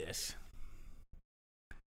say this.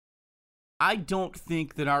 I don't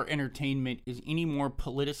think that our entertainment is any more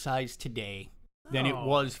politicized today than it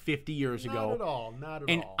was 50 years ago. Not at all. Not at all.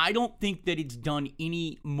 And I don't think that it's done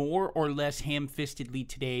any more or less ham-fistedly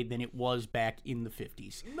today than it was back in the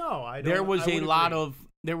 50s. No, I don't. There was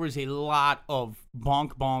a lot of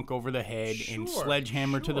bonk over the head and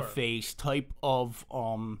sledgehammer to the face type of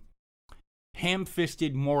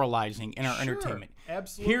ham-fisted moralizing in our entertainment.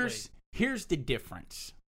 Absolutely. Here's the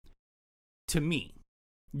difference. To me,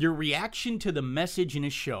 your reaction to the message in a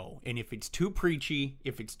show, and if it's too preachy,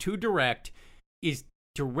 if it's too direct, is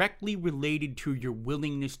directly related to your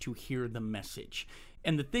willingness to hear the message.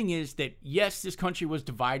 And the thing is that, yes, this country was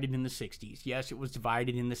divided in the 60s. Yes, it was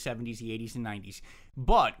divided in the 70s, the 80s, and 90s.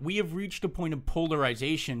 But we have reached a point of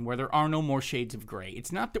polarization where there are no more shades of gray.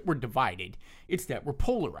 It's not that we're divided. It's that we're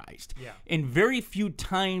polarized. Yeah. And very few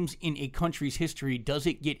times in a country's history does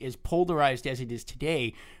it get as polarized as it is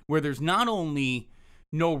today, where there's not only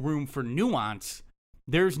no room for nuance,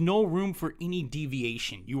 there's no room for any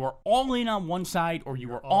deviation. You are all in on one side, or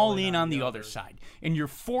you are all in on the other side. And you're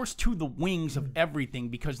forced to the wings of everything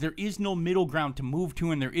because there is no middle ground to move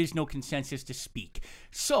to and there is no consensus to speak.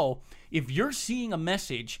 So if you're seeing a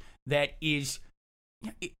message that is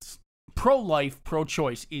it's pro-life,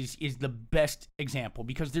 pro-choice is the best example,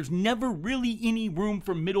 because there's never really any room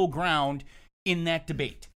for middle ground in that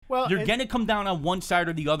debate. Well, you're going to come down on one side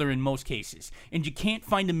or the other in most cases, and you can't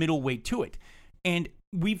find a middle way to it. And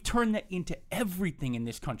we've turned that into everything in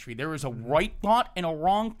this country. There is a right thought and a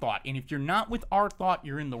wrong thought. And if you're not with our thought,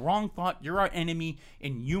 you're in the wrong thought. You're our enemy,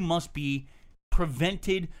 and you must be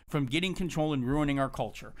prevented from getting control and ruining our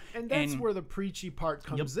culture. And that's where the preachy part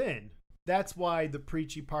comes in. That's why the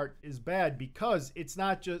preachy part is bad, because it's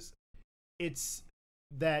not just, it's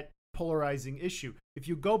that polarizing issue. If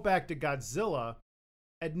you go back to Godzilla,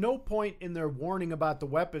 at no point in their warning about the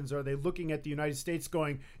weapons are they looking at the United States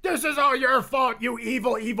going, this is all your fault, you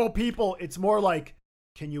evil, evil people. It's more like,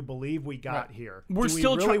 can you believe we got here? We're Do we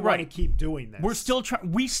still really want to right. keep doing this? We're still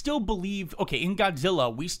trying. We still believe, okay, in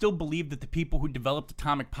Godzilla, we still believe that the people who developed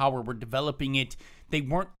atomic power were developing it. They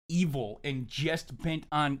weren't evil and just bent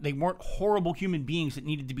on, they weren't horrible human beings that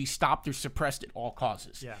needed to be stopped or suppressed at all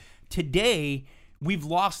causes. Yeah. Today, we've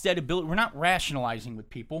lost that ability. We're not rationalizing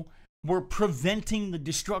with people. We're preventing the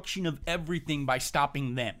destruction of everything by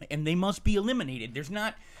stopping them, and they must be eliminated. There's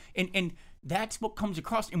not, and that's what comes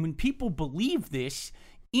across. And when people believe this,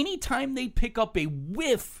 anytime they pick up a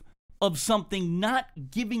whiff of something not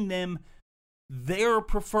giving them their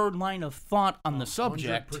preferred line of thought on the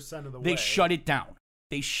subject, 100% of the they way. shut it down.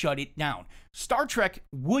 They shut it down. Star Trek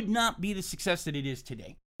would not be the success that it is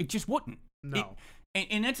today. It just wouldn't. No.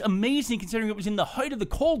 And that's amazing considering it was in the height of the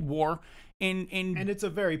Cold War. And it's a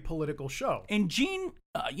very political show. And Gene,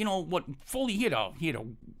 fully he had a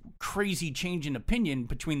crazy change in opinion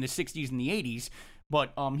between the 60s and the 80s,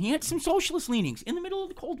 but he had some socialist leanings in the middle of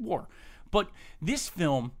the Cold War. But this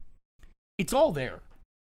film, it's all there.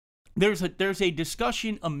 There's a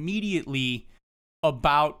discussion immediately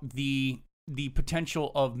about the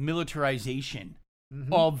potential of militarization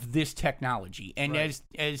of this technology. And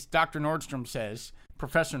as Dr. Nordstrom says,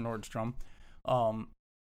 Professor Nordstrom,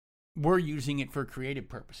 we're using it for creative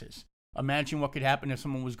purposes. Imagine what could happen if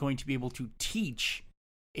someone was going to be able to teach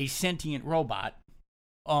a sentient robot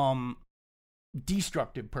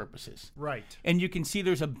destructive purposes. Right. And you can see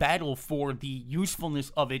there's a battle for the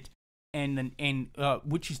usefulness of it and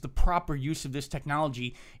which is the proper use of this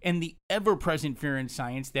technology, and the ever-present fear in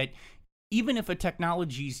science that even if a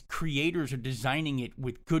technology's creators are designing it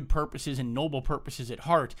with good purposes and noble purposes at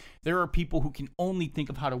heart, there are people who can only think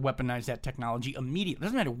of how to weaponize that technology immediately. It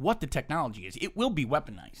doesn't matter what the technology is. It will be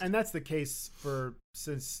weaponized. And that's the case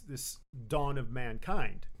since this dawn of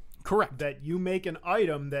mankind. Correct. That you make an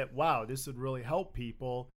item that, wow, this would really help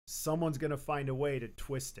people. Someone's going to find a way to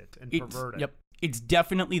twist it and pervert it. Yep. It's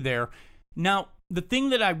definitely there. Now, the thing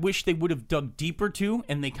that I wish they would have dug deeper to,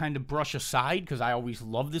 and they kind of brush aside, because I always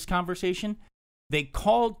love this conversation, they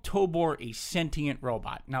called Tobor a sentient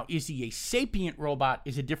robot. Now, is he a sapient robot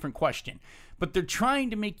is a different question. But they're trying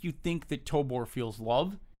to make you think that Tobor feels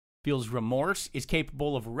love, feels remorse, is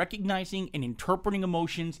capable of recognizing and interpreting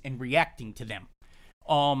emotions and reacting to them.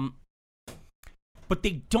 But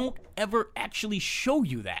they don't ever actually show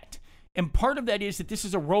you that. And part of that is that this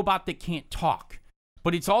is a robot that can't talk.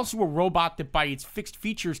 But it's also a robot that by its fixed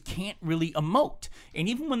features can't really emote. And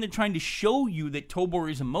even when they're trying to show you that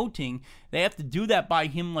Tobor is emoting, they have to do that by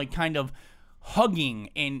him like kind of hugging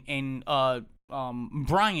and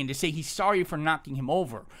Brian to say he's sorry for knocking him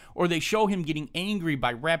over. Or they show him getting angry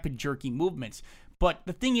by rapid jerky movements. But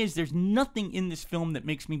the thing is, there's nothing in this film that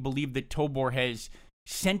makes me believe that Tobor has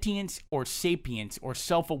sentience or sapience or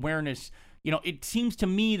self-awareness. You know, it seems to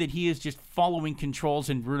me that he is just following controls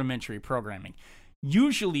and rudimentary programming.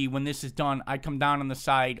 Usually when this is done, I come down on the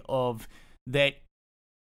side of that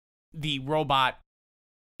the robot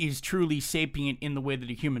is truly sapient in the way that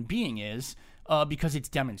a human being is, because it's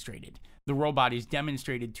demonstrated. The robot is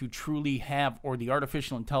demonstrated to truly have, or the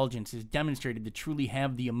artificial intelligence is demonstrated to truly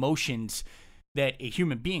have the emotions that a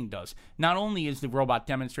human being does. Not only is the robot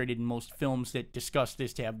demonstrated in most films that discuss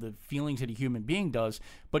this to have the feelings that a human being does,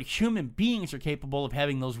 but human beings are capable of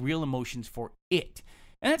having those real emotions for it.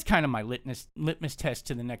 And that's kind of my litmus test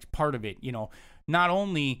to the next part of it. You know, not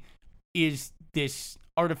only is this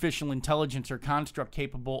artificial intelligence or construct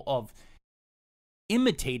capable of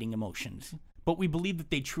imitating emotions, but we believe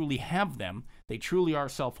that they truly have them, they truly are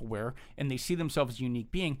self-aware, and they see themselves as a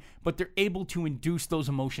unique being, but they're able to induce those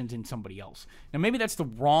emotions in somebody else. Now, maybe that's the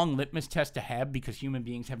wrong litmus test to have, because human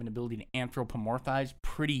beings have an ability to anthropomorphize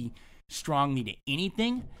pretty strongly to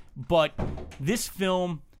anything, but this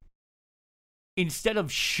film, instead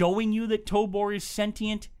of showing you that Tobor is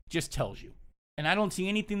sentient, just tells you. And I don't see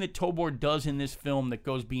anything that Tobor does in this film that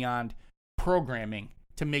goes beyond programming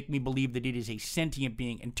to make me believe that it is a sentient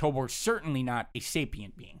being, and Tobor's certainly not a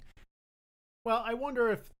sapient being. Well, I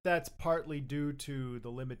wonder if that's partly due to the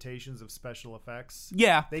limitations of special effects.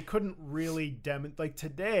 Yeah. They couldn't really like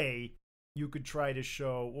today, you could try to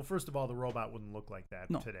show, well, first of all, the robot wouldn't look like that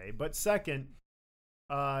today. But second,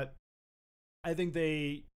 I think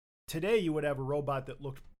today you would have a robot that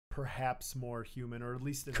looked perhaps more human, or at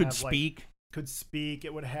least it could speak. Could speak.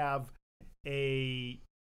 It would have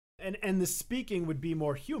and the speaking would be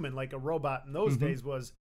more human. Like a robot in those days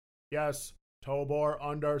was, yes, Tobor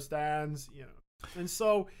understands, you know. And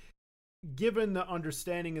so, given the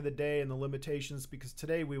understanding of the day and the limitations, because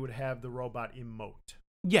today we would have the robot emote.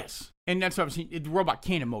 Yes, and that's what I'm saying. The robot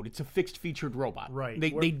can't emote. It's a fixed-featured robot. Right.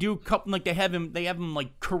 They do like they have him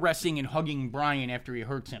like caressing and hugging Brian after he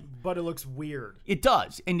hurts him. But it looks weird. It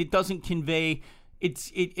does, and it doesn't convey.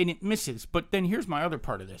 It misses. But then here's my other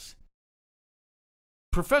part of this.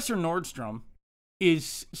 Professor Nordstrom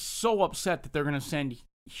is so upset that they're going to send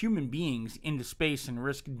human beings into space and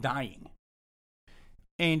risk dying.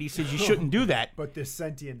 And he says you shouldn't do that. But this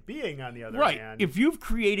sentient being, on the other hand. hand. If you've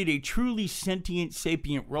created a truly sentient,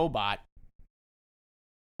 sapient robot,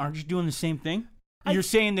 aren't you doing the same thing? You're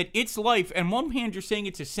saying that its life, on one hand, you're saying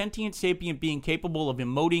it's a sentient, sapient being capable of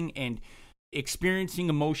emoting and experiencing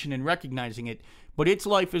emotion and recognizing it, but its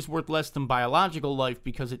life is worth less than biological life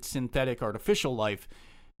because it's synthetic, artificial life.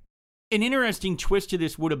 An interesting twist to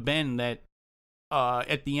this would have been that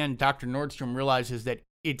at the end, Dr. Nordstrom realizes that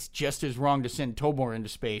it's just as wrong to send Tobor into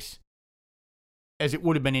space as it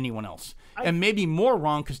would have been anyone else. And maybe more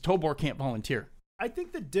wrong because Tobor can't volunteer. I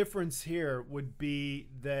think the difference here would be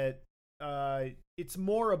that it's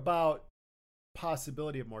more about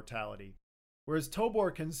possibility of mortality. Whereas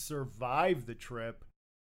Tobor can survive the trip,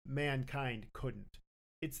 mankind couldn't.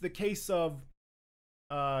 It's the case of,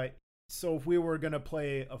 so if we were going to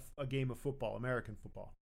play a game of football, American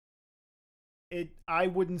football, I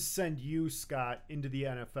wouldn't send you, Scott, into the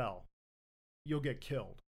NFL. You'll get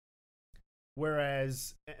killed.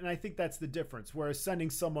 Whereas, and I think that's the difference, whereas sending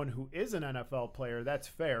someone who is an NFL player, that's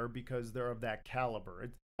fair because they're of that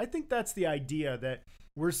caliber. I think that's the idea, that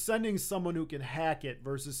we're sending someone who can hack it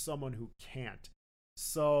versus someone who can't.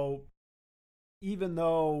 So even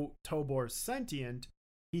though Tobor's sentient,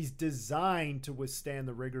 he's designed to withstand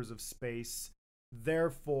the rigors of space.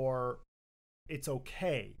 Therefore, it's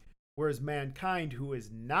okay. Whereas mankind, who is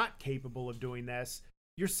not capable of doing this,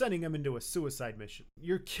 you're sending them into a suicide mission.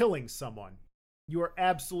 You're killing someone. You are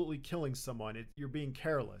absolutely killing someone. You're being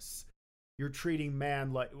careless. You're treating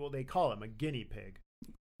man like, well, they call him a guinea pig.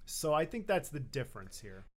 So I think that's the difference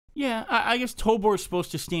here. Yeah, I guess Tobor is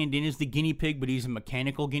supposed to stand in as the guinea pig, but he's a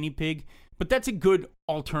mechanical guinea pig. But that's a good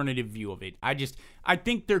alternative view of it. I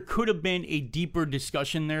think there could have been a deeper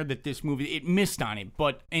discussion there that this movie, it missed on it.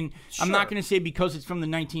 But, and sure. I'm not going to say because it's from the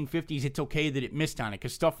 1950s, it's okay that it missed on it.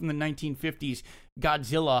 Because stuff from the 1950s,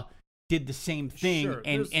 Godzilla did the same thing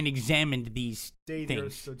and examined these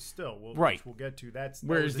things. Stood still, right. Which we'll get to.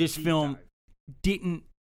 Whereas this film didn't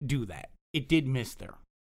do that. It did miss there.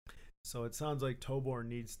 So it sounds like Tobor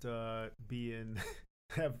needs to be in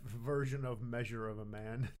that version of Measure of a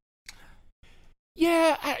Man.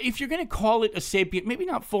 Yeah, if you're going to call it a sapient, maybe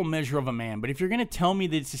not full measure of a man, but if you're going to tell me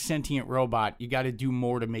that it's a sentient robot, you got to do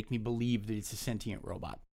more to make me believe that it's a sentient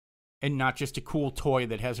robot and not just a cool toy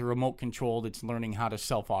that has a remote control that's learning how to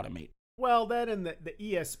self-automate. Well, that and the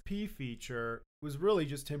ESP feature was really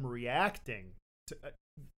just him reacting to,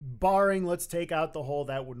 barring, let's take out the whole,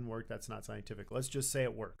 that wouldn't work, that's not scientific. Let's just say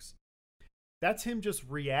it works. That's him just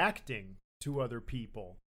reacting to other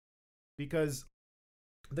people, because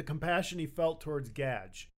the compassion he felt towards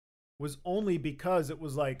Gadge was only because it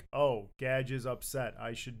was like, oh, Gadge is upset,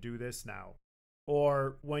 I should do this now.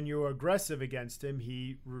 Or when you're aggressive against him,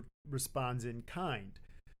 he responds in kind.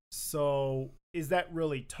 So is that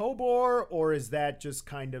really Tobor, or is that just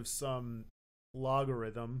kind of some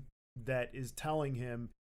logarithm that is telling him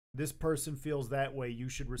this person feels that way, you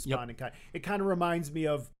should respond in kind? It kind of reminds me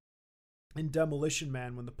of in Demolition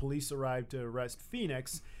Man when the police arrived to arrest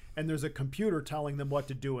Phoenix and there's a computer telling them what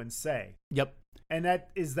to do and say. Yep. And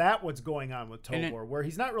that what's going on with Tobor, where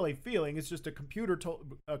he's not really feeling, it's just a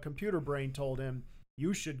computer brain told him,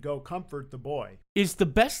 you should go comfort the boy. Is the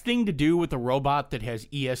best thing to do with a robot that has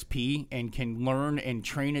ESP and can learn and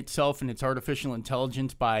train itself in its artificial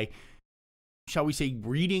intelligence by, shall we say,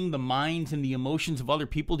 reading the minds and the emotions of other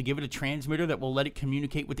people to give it a transmitter that will let it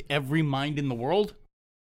communicate with every mind in the world?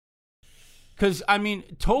 Because, I mean,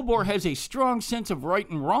 Tobor has a strong sense of right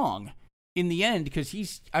and wrong in the end, because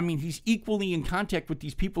he's equally in contact with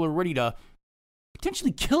these people who are ready to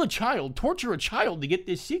potentially kill a child, torture a child to get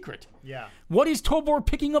this secret. Yeah. What is Tobor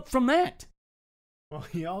picking up from that? Well,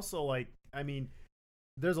 he also,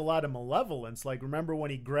 there's a lot of malevolence. Like, remember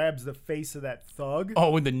when he grabs the face of that thug?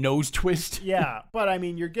 Oh, and the nose twist? Yeah, but, I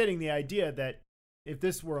mean, you're getting the idea that if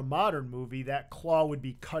this were a modern movie, that claw would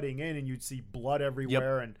be cutting in and you'd see blood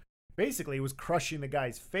everywhere, and basically it was crushing the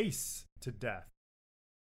guy's face to death.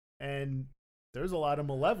 And there's a lot of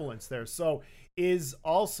malevolence there. So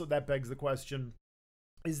that begs the question,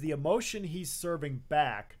 is the emotion he's serving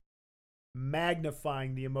back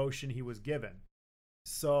magnifying the emotion he was given?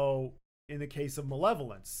 So in the case of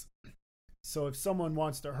malevolence, so if someone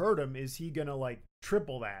wants to hurt him, is he going to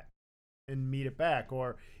triple that and meet it back?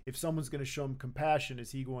 Or if someone's going to show him compassion,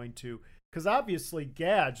 is he going to, because obviously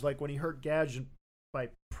Gadge, when he hurt Gadge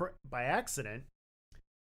by accident,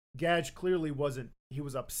 Gadge clearly he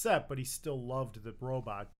was upset, but he still loved the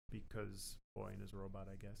robot because, boy, and his robot,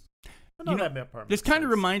 I guess. This kind of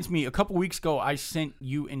reminds me, a couple weeks ago, I sent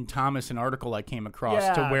you and Thomas an article I came across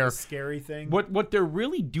to where the scary thing. What they're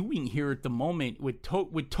really doing here at the moment with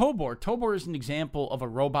Tobor is an example of a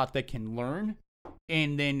robot that can learn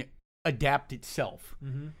and then adapt itself.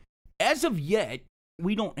 Mm-hmm. As of yet,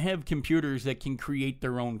 we don't have computers that can create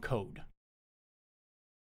their own code.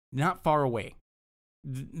 Not far away.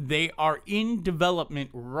 They are in development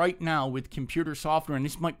right now with computer software, and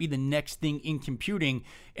this might be the next thing in computing.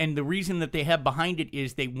 And the reason that they have behind it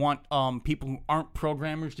is they want people who aren't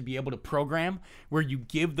programmers to be able to program, where you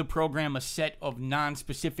give the program a set of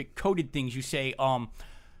non-specific coded things. You say,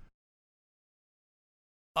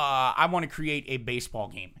 I want to create a baseball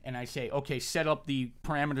game. And I say, okay, set up the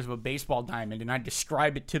parameters of a baseball diamond. And I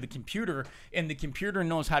describe it to the computer. And the computer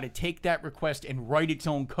knows how to take that request and write its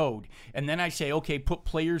own code. And then I say, okay, put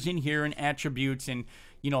players in here and attributes. And,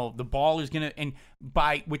 the ball is going to, and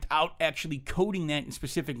without actually coding that in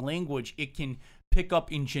specific language, it can pick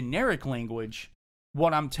up in generic language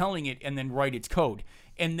what I'm telling it and then write its code.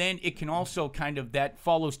 And then it can also that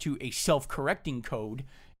follows to a self-correcting code.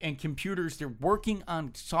 And computers, they're working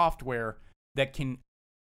on software that can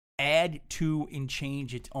add to and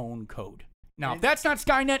change its own code. Now, if that's not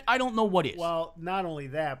Skynet, I don't know what is. Well, not only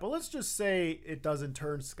that, but let's just say it doesn't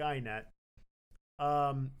turn Skynet.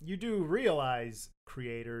 You do realize,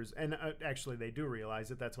 creators, and actually they do realize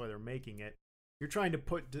it, that's why they're making it, you're trying to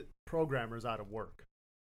put programmers out of work.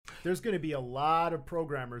 There's going to be a lot of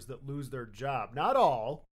programmers that lose their job. Not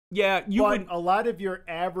all. Yeah, a lot of your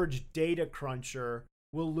average data cruncher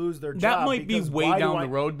will lose their job. That might be way down the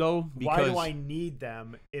road, though. Why do I need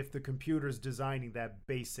them if the computer's designing that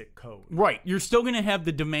basic code? Right. You're still going to have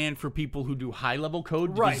the demand for people who do high-level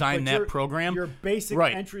code to design that program. Your basic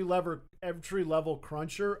entry-level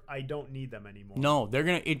cruncher, I don't need them anymore. No, they're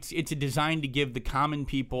gonna. It's a design to give the common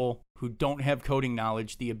people who don't have coding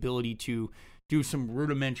knowledge the ability to do some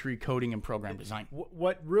rudimentary coding and program design.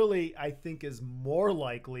 What really I think is more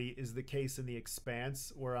likely is the case in The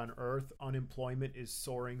Expanse, where on Earth unemployment is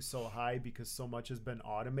soaring so high because so much has been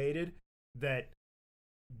automated that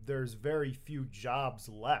there's very few jobs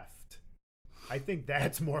left. I think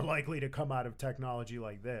that's more likely to come out of technology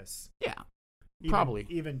like this. Yeah. Probably.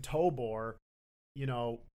 Even Tobor, you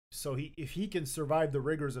know, so if he can survive the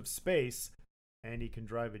rigors of space and he can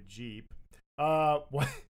drive a Jeep,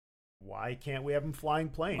 why can't we have him flying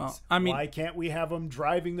planes? Well, I mean, why can't we have him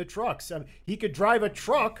driving the trucks? I mean, he could drive a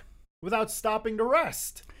truck without stopping to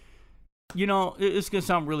rest. You know, it's going to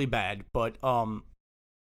sound really bad, but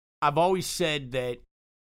I've always said that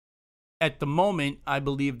at the moment, I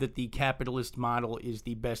believe that the capitalist model is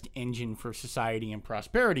the best engine for society and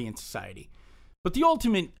prosperity in society. But the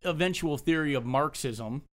ultimate eventual theory of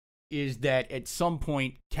Marxism is that at some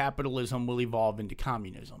point, capitalism will evolve into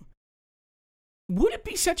communism. Would it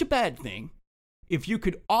be such a bad thing if you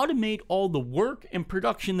could automate all the work and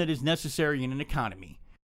production that is necessary in an economy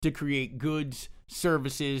to create goods,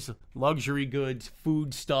 services, luxury goods,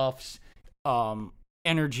 foodstuffs,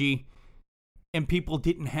 energy, and people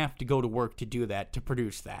didn't have to go to work to do that, to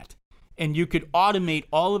produce that? And you could automate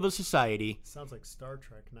all of a society. Sounds like Star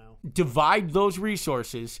Trek now. Divide those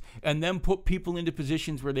resources and then put people into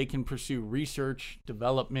positions where they can pursue research,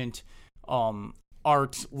 development,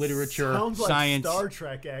 arts, literature, Sounds like science. Star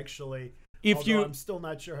Trek, actually. I'm still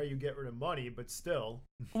not sure how you get rid of money, but still.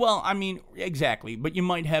 Well, I mean, exactly. But you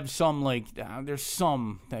might have some, there's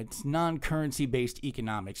some that's non-currency based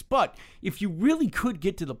economics. But if you really could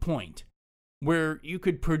get to the point where you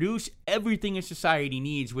could produce everything a society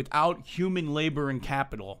needs without human labor and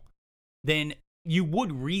capital, then you would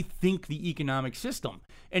rethink the economic system.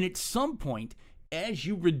 And at some point, as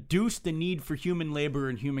you reduce the need for human labor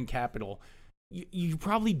and human capital, you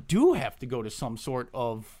probably do have to go to some sort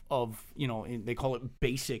of they call it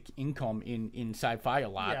basic income in sci-fi a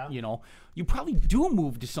lot. Yeah. You know, you probably do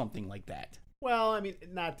move to something like that. Well, I mean,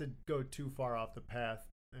 not to go too far off the path.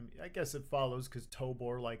 I guess it follows because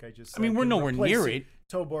Tobor, like I just said, we're nowhere near it.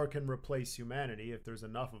 Tobor can replace humanity if there's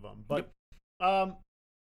enough of them. But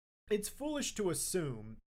it's foolish to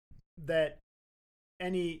assume that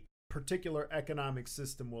any particular economic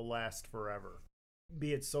system will last forever,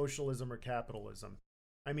 be it socialism or capitalism.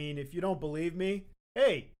 I mean, if you don't believe me,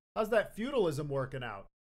 hey, how's that feudalism working out?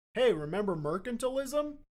 Hey, remember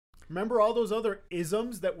mercantilism? Remember all those other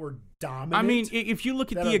isms that were dominant? I mean, if you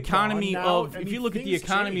look at the economy of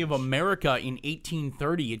America in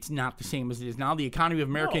 1830, it's not the same as it is now. The economy of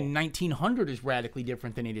America in 1900 is radically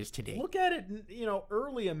different than it is today. Look at it,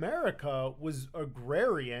 early America was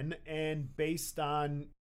agrarian and based on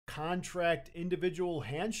contract individual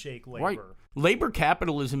handshake labor. Right. Labor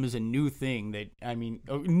capitalism is a new thing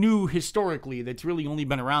new historically, that's really only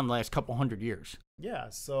been around the last couple hundred years. Yeah,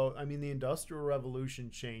 so, the Industrial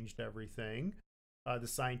Revolution changed everything. The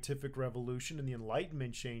Scientific Revolution and the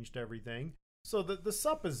Enlightenment changed everything. So the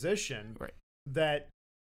supposition that,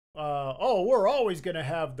 we're always going to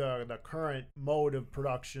have the current mode of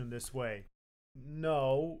production this way.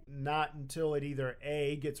 No, not until it either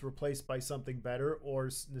A, gets replaced by something better, or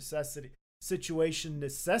situation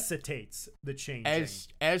necessitates the changing.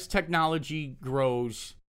 As technology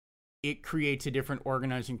grows, it creates a different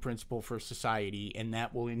organizing principle for society, and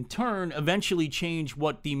that will in turn eventually change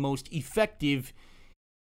what the most effective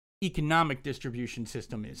economic distribution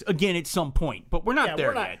system is. Again, at some point, but we're not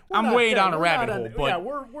there yet. I'm way down a rabbit hole, but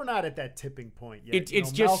we're not at that tipping point yet.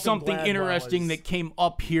 It's just something interesting that came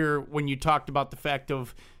up here when you talked about the fact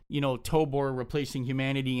of Tobor replacing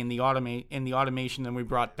humanity in the automation. Then we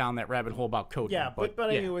brought down that rabbit hole about coding. Yeah, but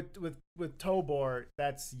I mean, with Tobor,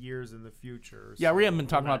 that's years in the future. Yeah, we haven't been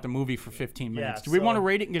talking about the movie for 15 minutes. Do we want to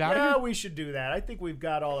rate it and get out of here? Yeah, we should do that. I think we've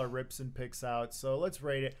got all our rips and picks out, so let's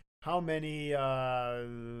rate it. How many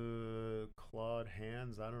clawed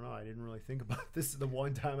hands? I don't know. I didn't really think about this. This is the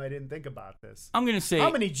one time I didn't think about this. I'm going to say...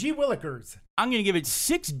 How many G. Willikers? I'm going to give it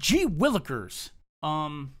 6 G. Willikers.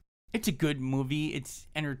 It's a good movie. It's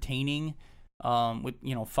entertaining. With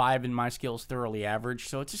 5 in my scales, thoroughly average.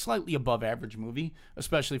 So it's a slightly above average movie,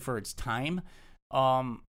 especially for its time.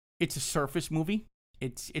 It's a surface movie.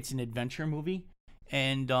 It's an adventure movie.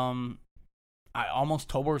 And Tobor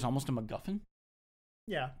is almost a MacGuffin.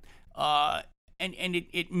 Yeah. And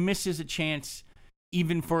it misses a chance,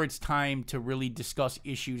 even for its time, to really discuss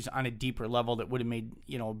issues on a deeper level that would have made,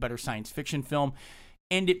 a better science fiction film.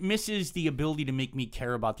 And it misses the ability to make me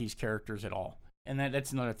care about these characters at all. And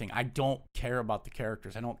that's another thing. I don't care about the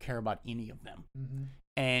characters. I don't care about any of them. Mm-hmm.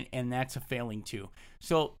 And that's a failing too.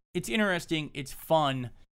 So it's interesting. It's fun.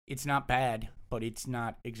 It's not bad, but it's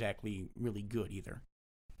not exactly really good either.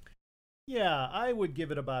 Yeah, I would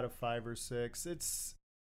give it about a 5 or 6.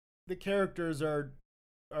 The characters are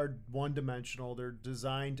one-dimensional. They're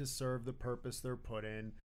designed to serve the purpose they're put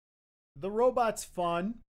in. The robot's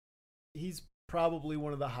fun. He's probably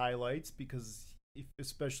one of the highlights because,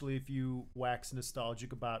 especially if you wax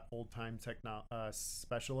nostalgic about old-time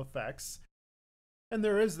special effects. And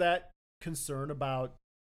there is that concern about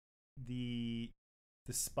the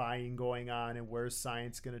spying going on and where's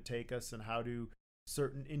science going to take us and how do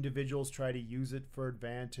certain individuals try to use it for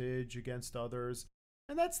advantage against others.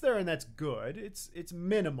 And that's there, and that's good. It's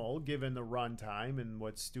minimal given the runtime and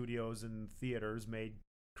what studios and theaters made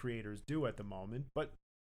creators do at the moment, but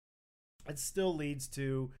it still leads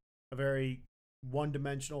to a very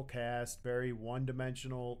one-dimensional cast, very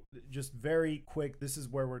one-dimensional, just very quick, this is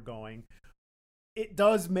where we're going. It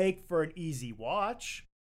does make for an easy watch.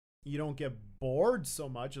 You don't get bored so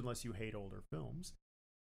much unless you hate older films.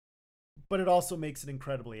 But it also makes it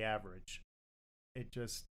incredibly average. It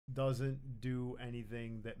just doesn't do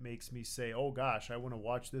anything that makes me say, oh gosh, I want to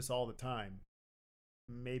watch this all the time.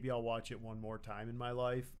 Maybe I'll watch it one more time in my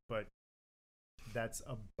life, but that's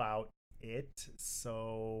about it.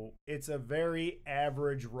 So it's a very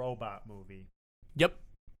average robot movie. Yep.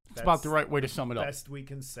 That's about the right way to sum it up. Best we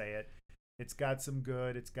can say it. It's got some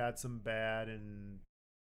good, it's got some bad, and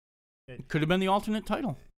it could have been the alternate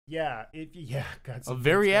title. Yeah, got some a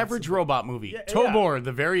very average robot movie. Yeah, Tobor,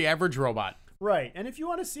 the very average robot. Right, and if you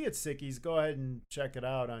want to see it, sickies, go ahead and check it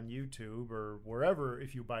out on YouTube or wherever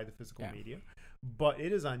if you buy the physical media. But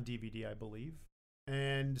it is on DVD, I believe.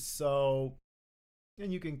 And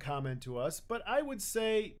you can comment to us. But I would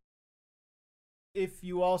say if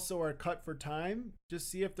you also are cut for time, just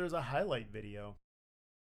see if there's a highlight video.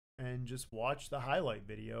 And just watch the highlight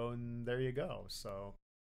video, and there you go. So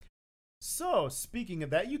speaking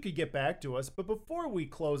of that, you could get back to us. But before we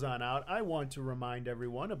close on out, I want to remind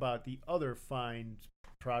everyone about the other fine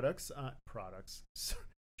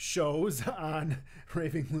shows on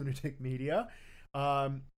Raving Lunatic Media.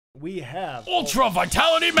 We have Ultra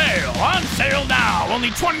Vitality Male on sale now. Only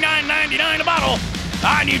 $29.99 a bottle.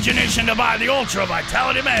 I need your nation to buy the Ultra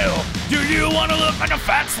Vitality Male. Do you want to look like a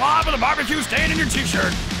fat slob with a barbecue stain in your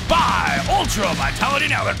t-shirt? Buy Ultra Vitality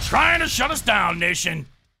now. They're trying to shut us down, nation.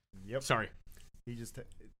 Yep. Sorry.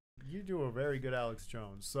 You do a very good Alex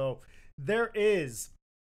Jones. So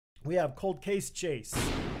we have Cold Case Chase.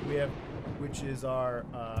 Which is our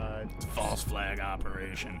false flag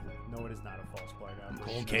operation. No, it is not a false flag operation.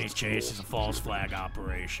 Cold Case Chase is a false flag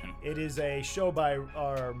operation. It is a show by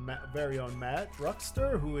our very own Matt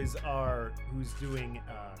Ruckster, who's doing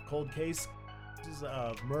Cold Case. This is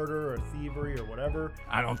murder or thievery or whatever.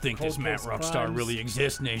 I don't think this Matt Ruckstar really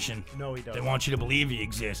exists, nation. No, he doesn't. They want you to believe he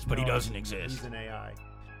exists, but he doesn't exist. He's an AI.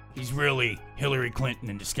 He's really Hillary Clinton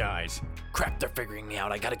in disguise. Crap, they're figuring me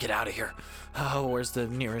out. I gotta get out of here. Oh, where's the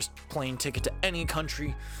nearest plane ticket to any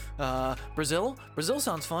country? Brazil? Brazil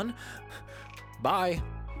sounds fun. Bye.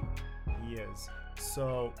 He is.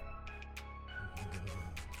 So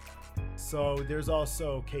there's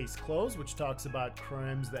also Case Closed, which talks about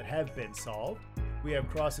crimes that have been solved. We have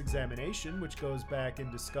Cross-Examination, which goes back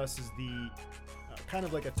and discusses the kind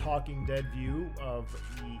of like a Talking Dead view of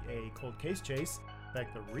a cold case chase. In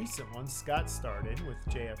fact, the recent one Scott starred in with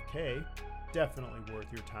JFK. Definitely worth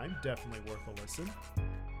your time. Definitely worth a listen.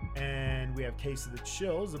 And we have Case of the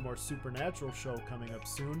Chills, a more supernatural show coming up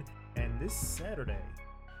soon. And this Saturday,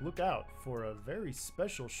 look out for a very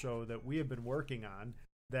special show that we have been working on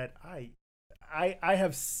that I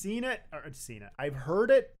have seen it. I've heard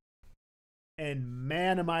it. And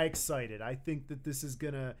man, am I excited. I think that this is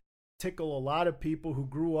going to tickle a lot of people who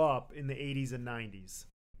grew up in the 80s and 90s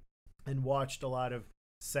and watched a lot of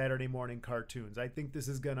Saturday morning cartoons. I think this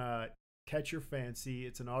is going to catch your fancy.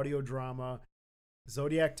 It's an audio drama,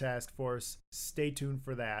 Zodiac Task Force. Stay tuned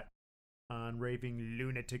for that on Raving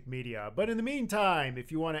Lunatic Media. But in the meantime,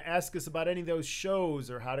 if you want to ask us about any of those shows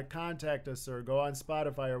or how to contact us or go on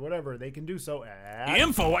Spotify or whatever, they can do so at...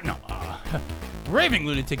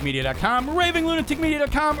 RavingLunaticMedia.com,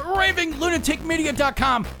 RavingLunaticMedia.com,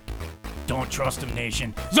 RavingLunaticMedia.com. Don't trust them,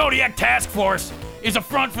 nation. Zodiac Task Force is a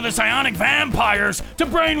front for the psionic vampires to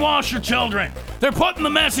brainwash your children. They're putting the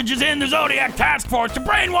messages in the Zodiac Task Force to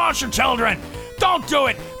brainwash your children. Don't do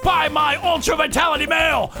it. Buy my Ultra Vitality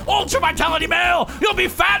Male. Ultra Vitality Male. You'll be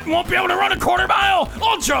fat and won't be able to run a quarter mile.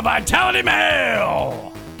 Ultra Vitality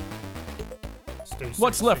Male.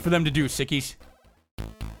 What's left for them to do, sickies?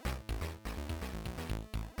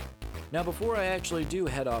 Now, before I actually do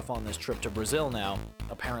head off on this trip to Brazil now,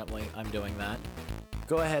 apparently I'm doing that,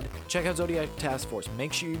 go ahead, check out Zodiac Task Force.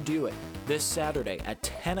 Make sure you do it this Saturday at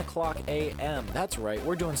 10 o'clock a.m. That's right,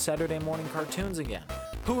 we're doing Saturday morning cartoons again.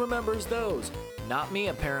 Who remembers those? Not me,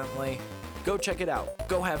 apparently. Go check it out.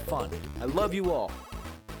 Go have fun. I love you all.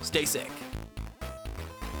 Stay sick.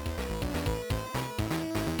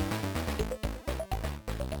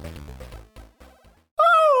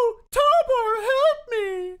 Oh, Tobor, help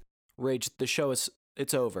me! Rage, the show it's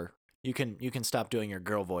over. You can stop doing your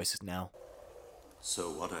girl voices now.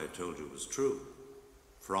 So what I told you was true,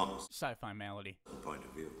 from Sci-fi malady. a point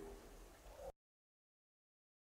of view.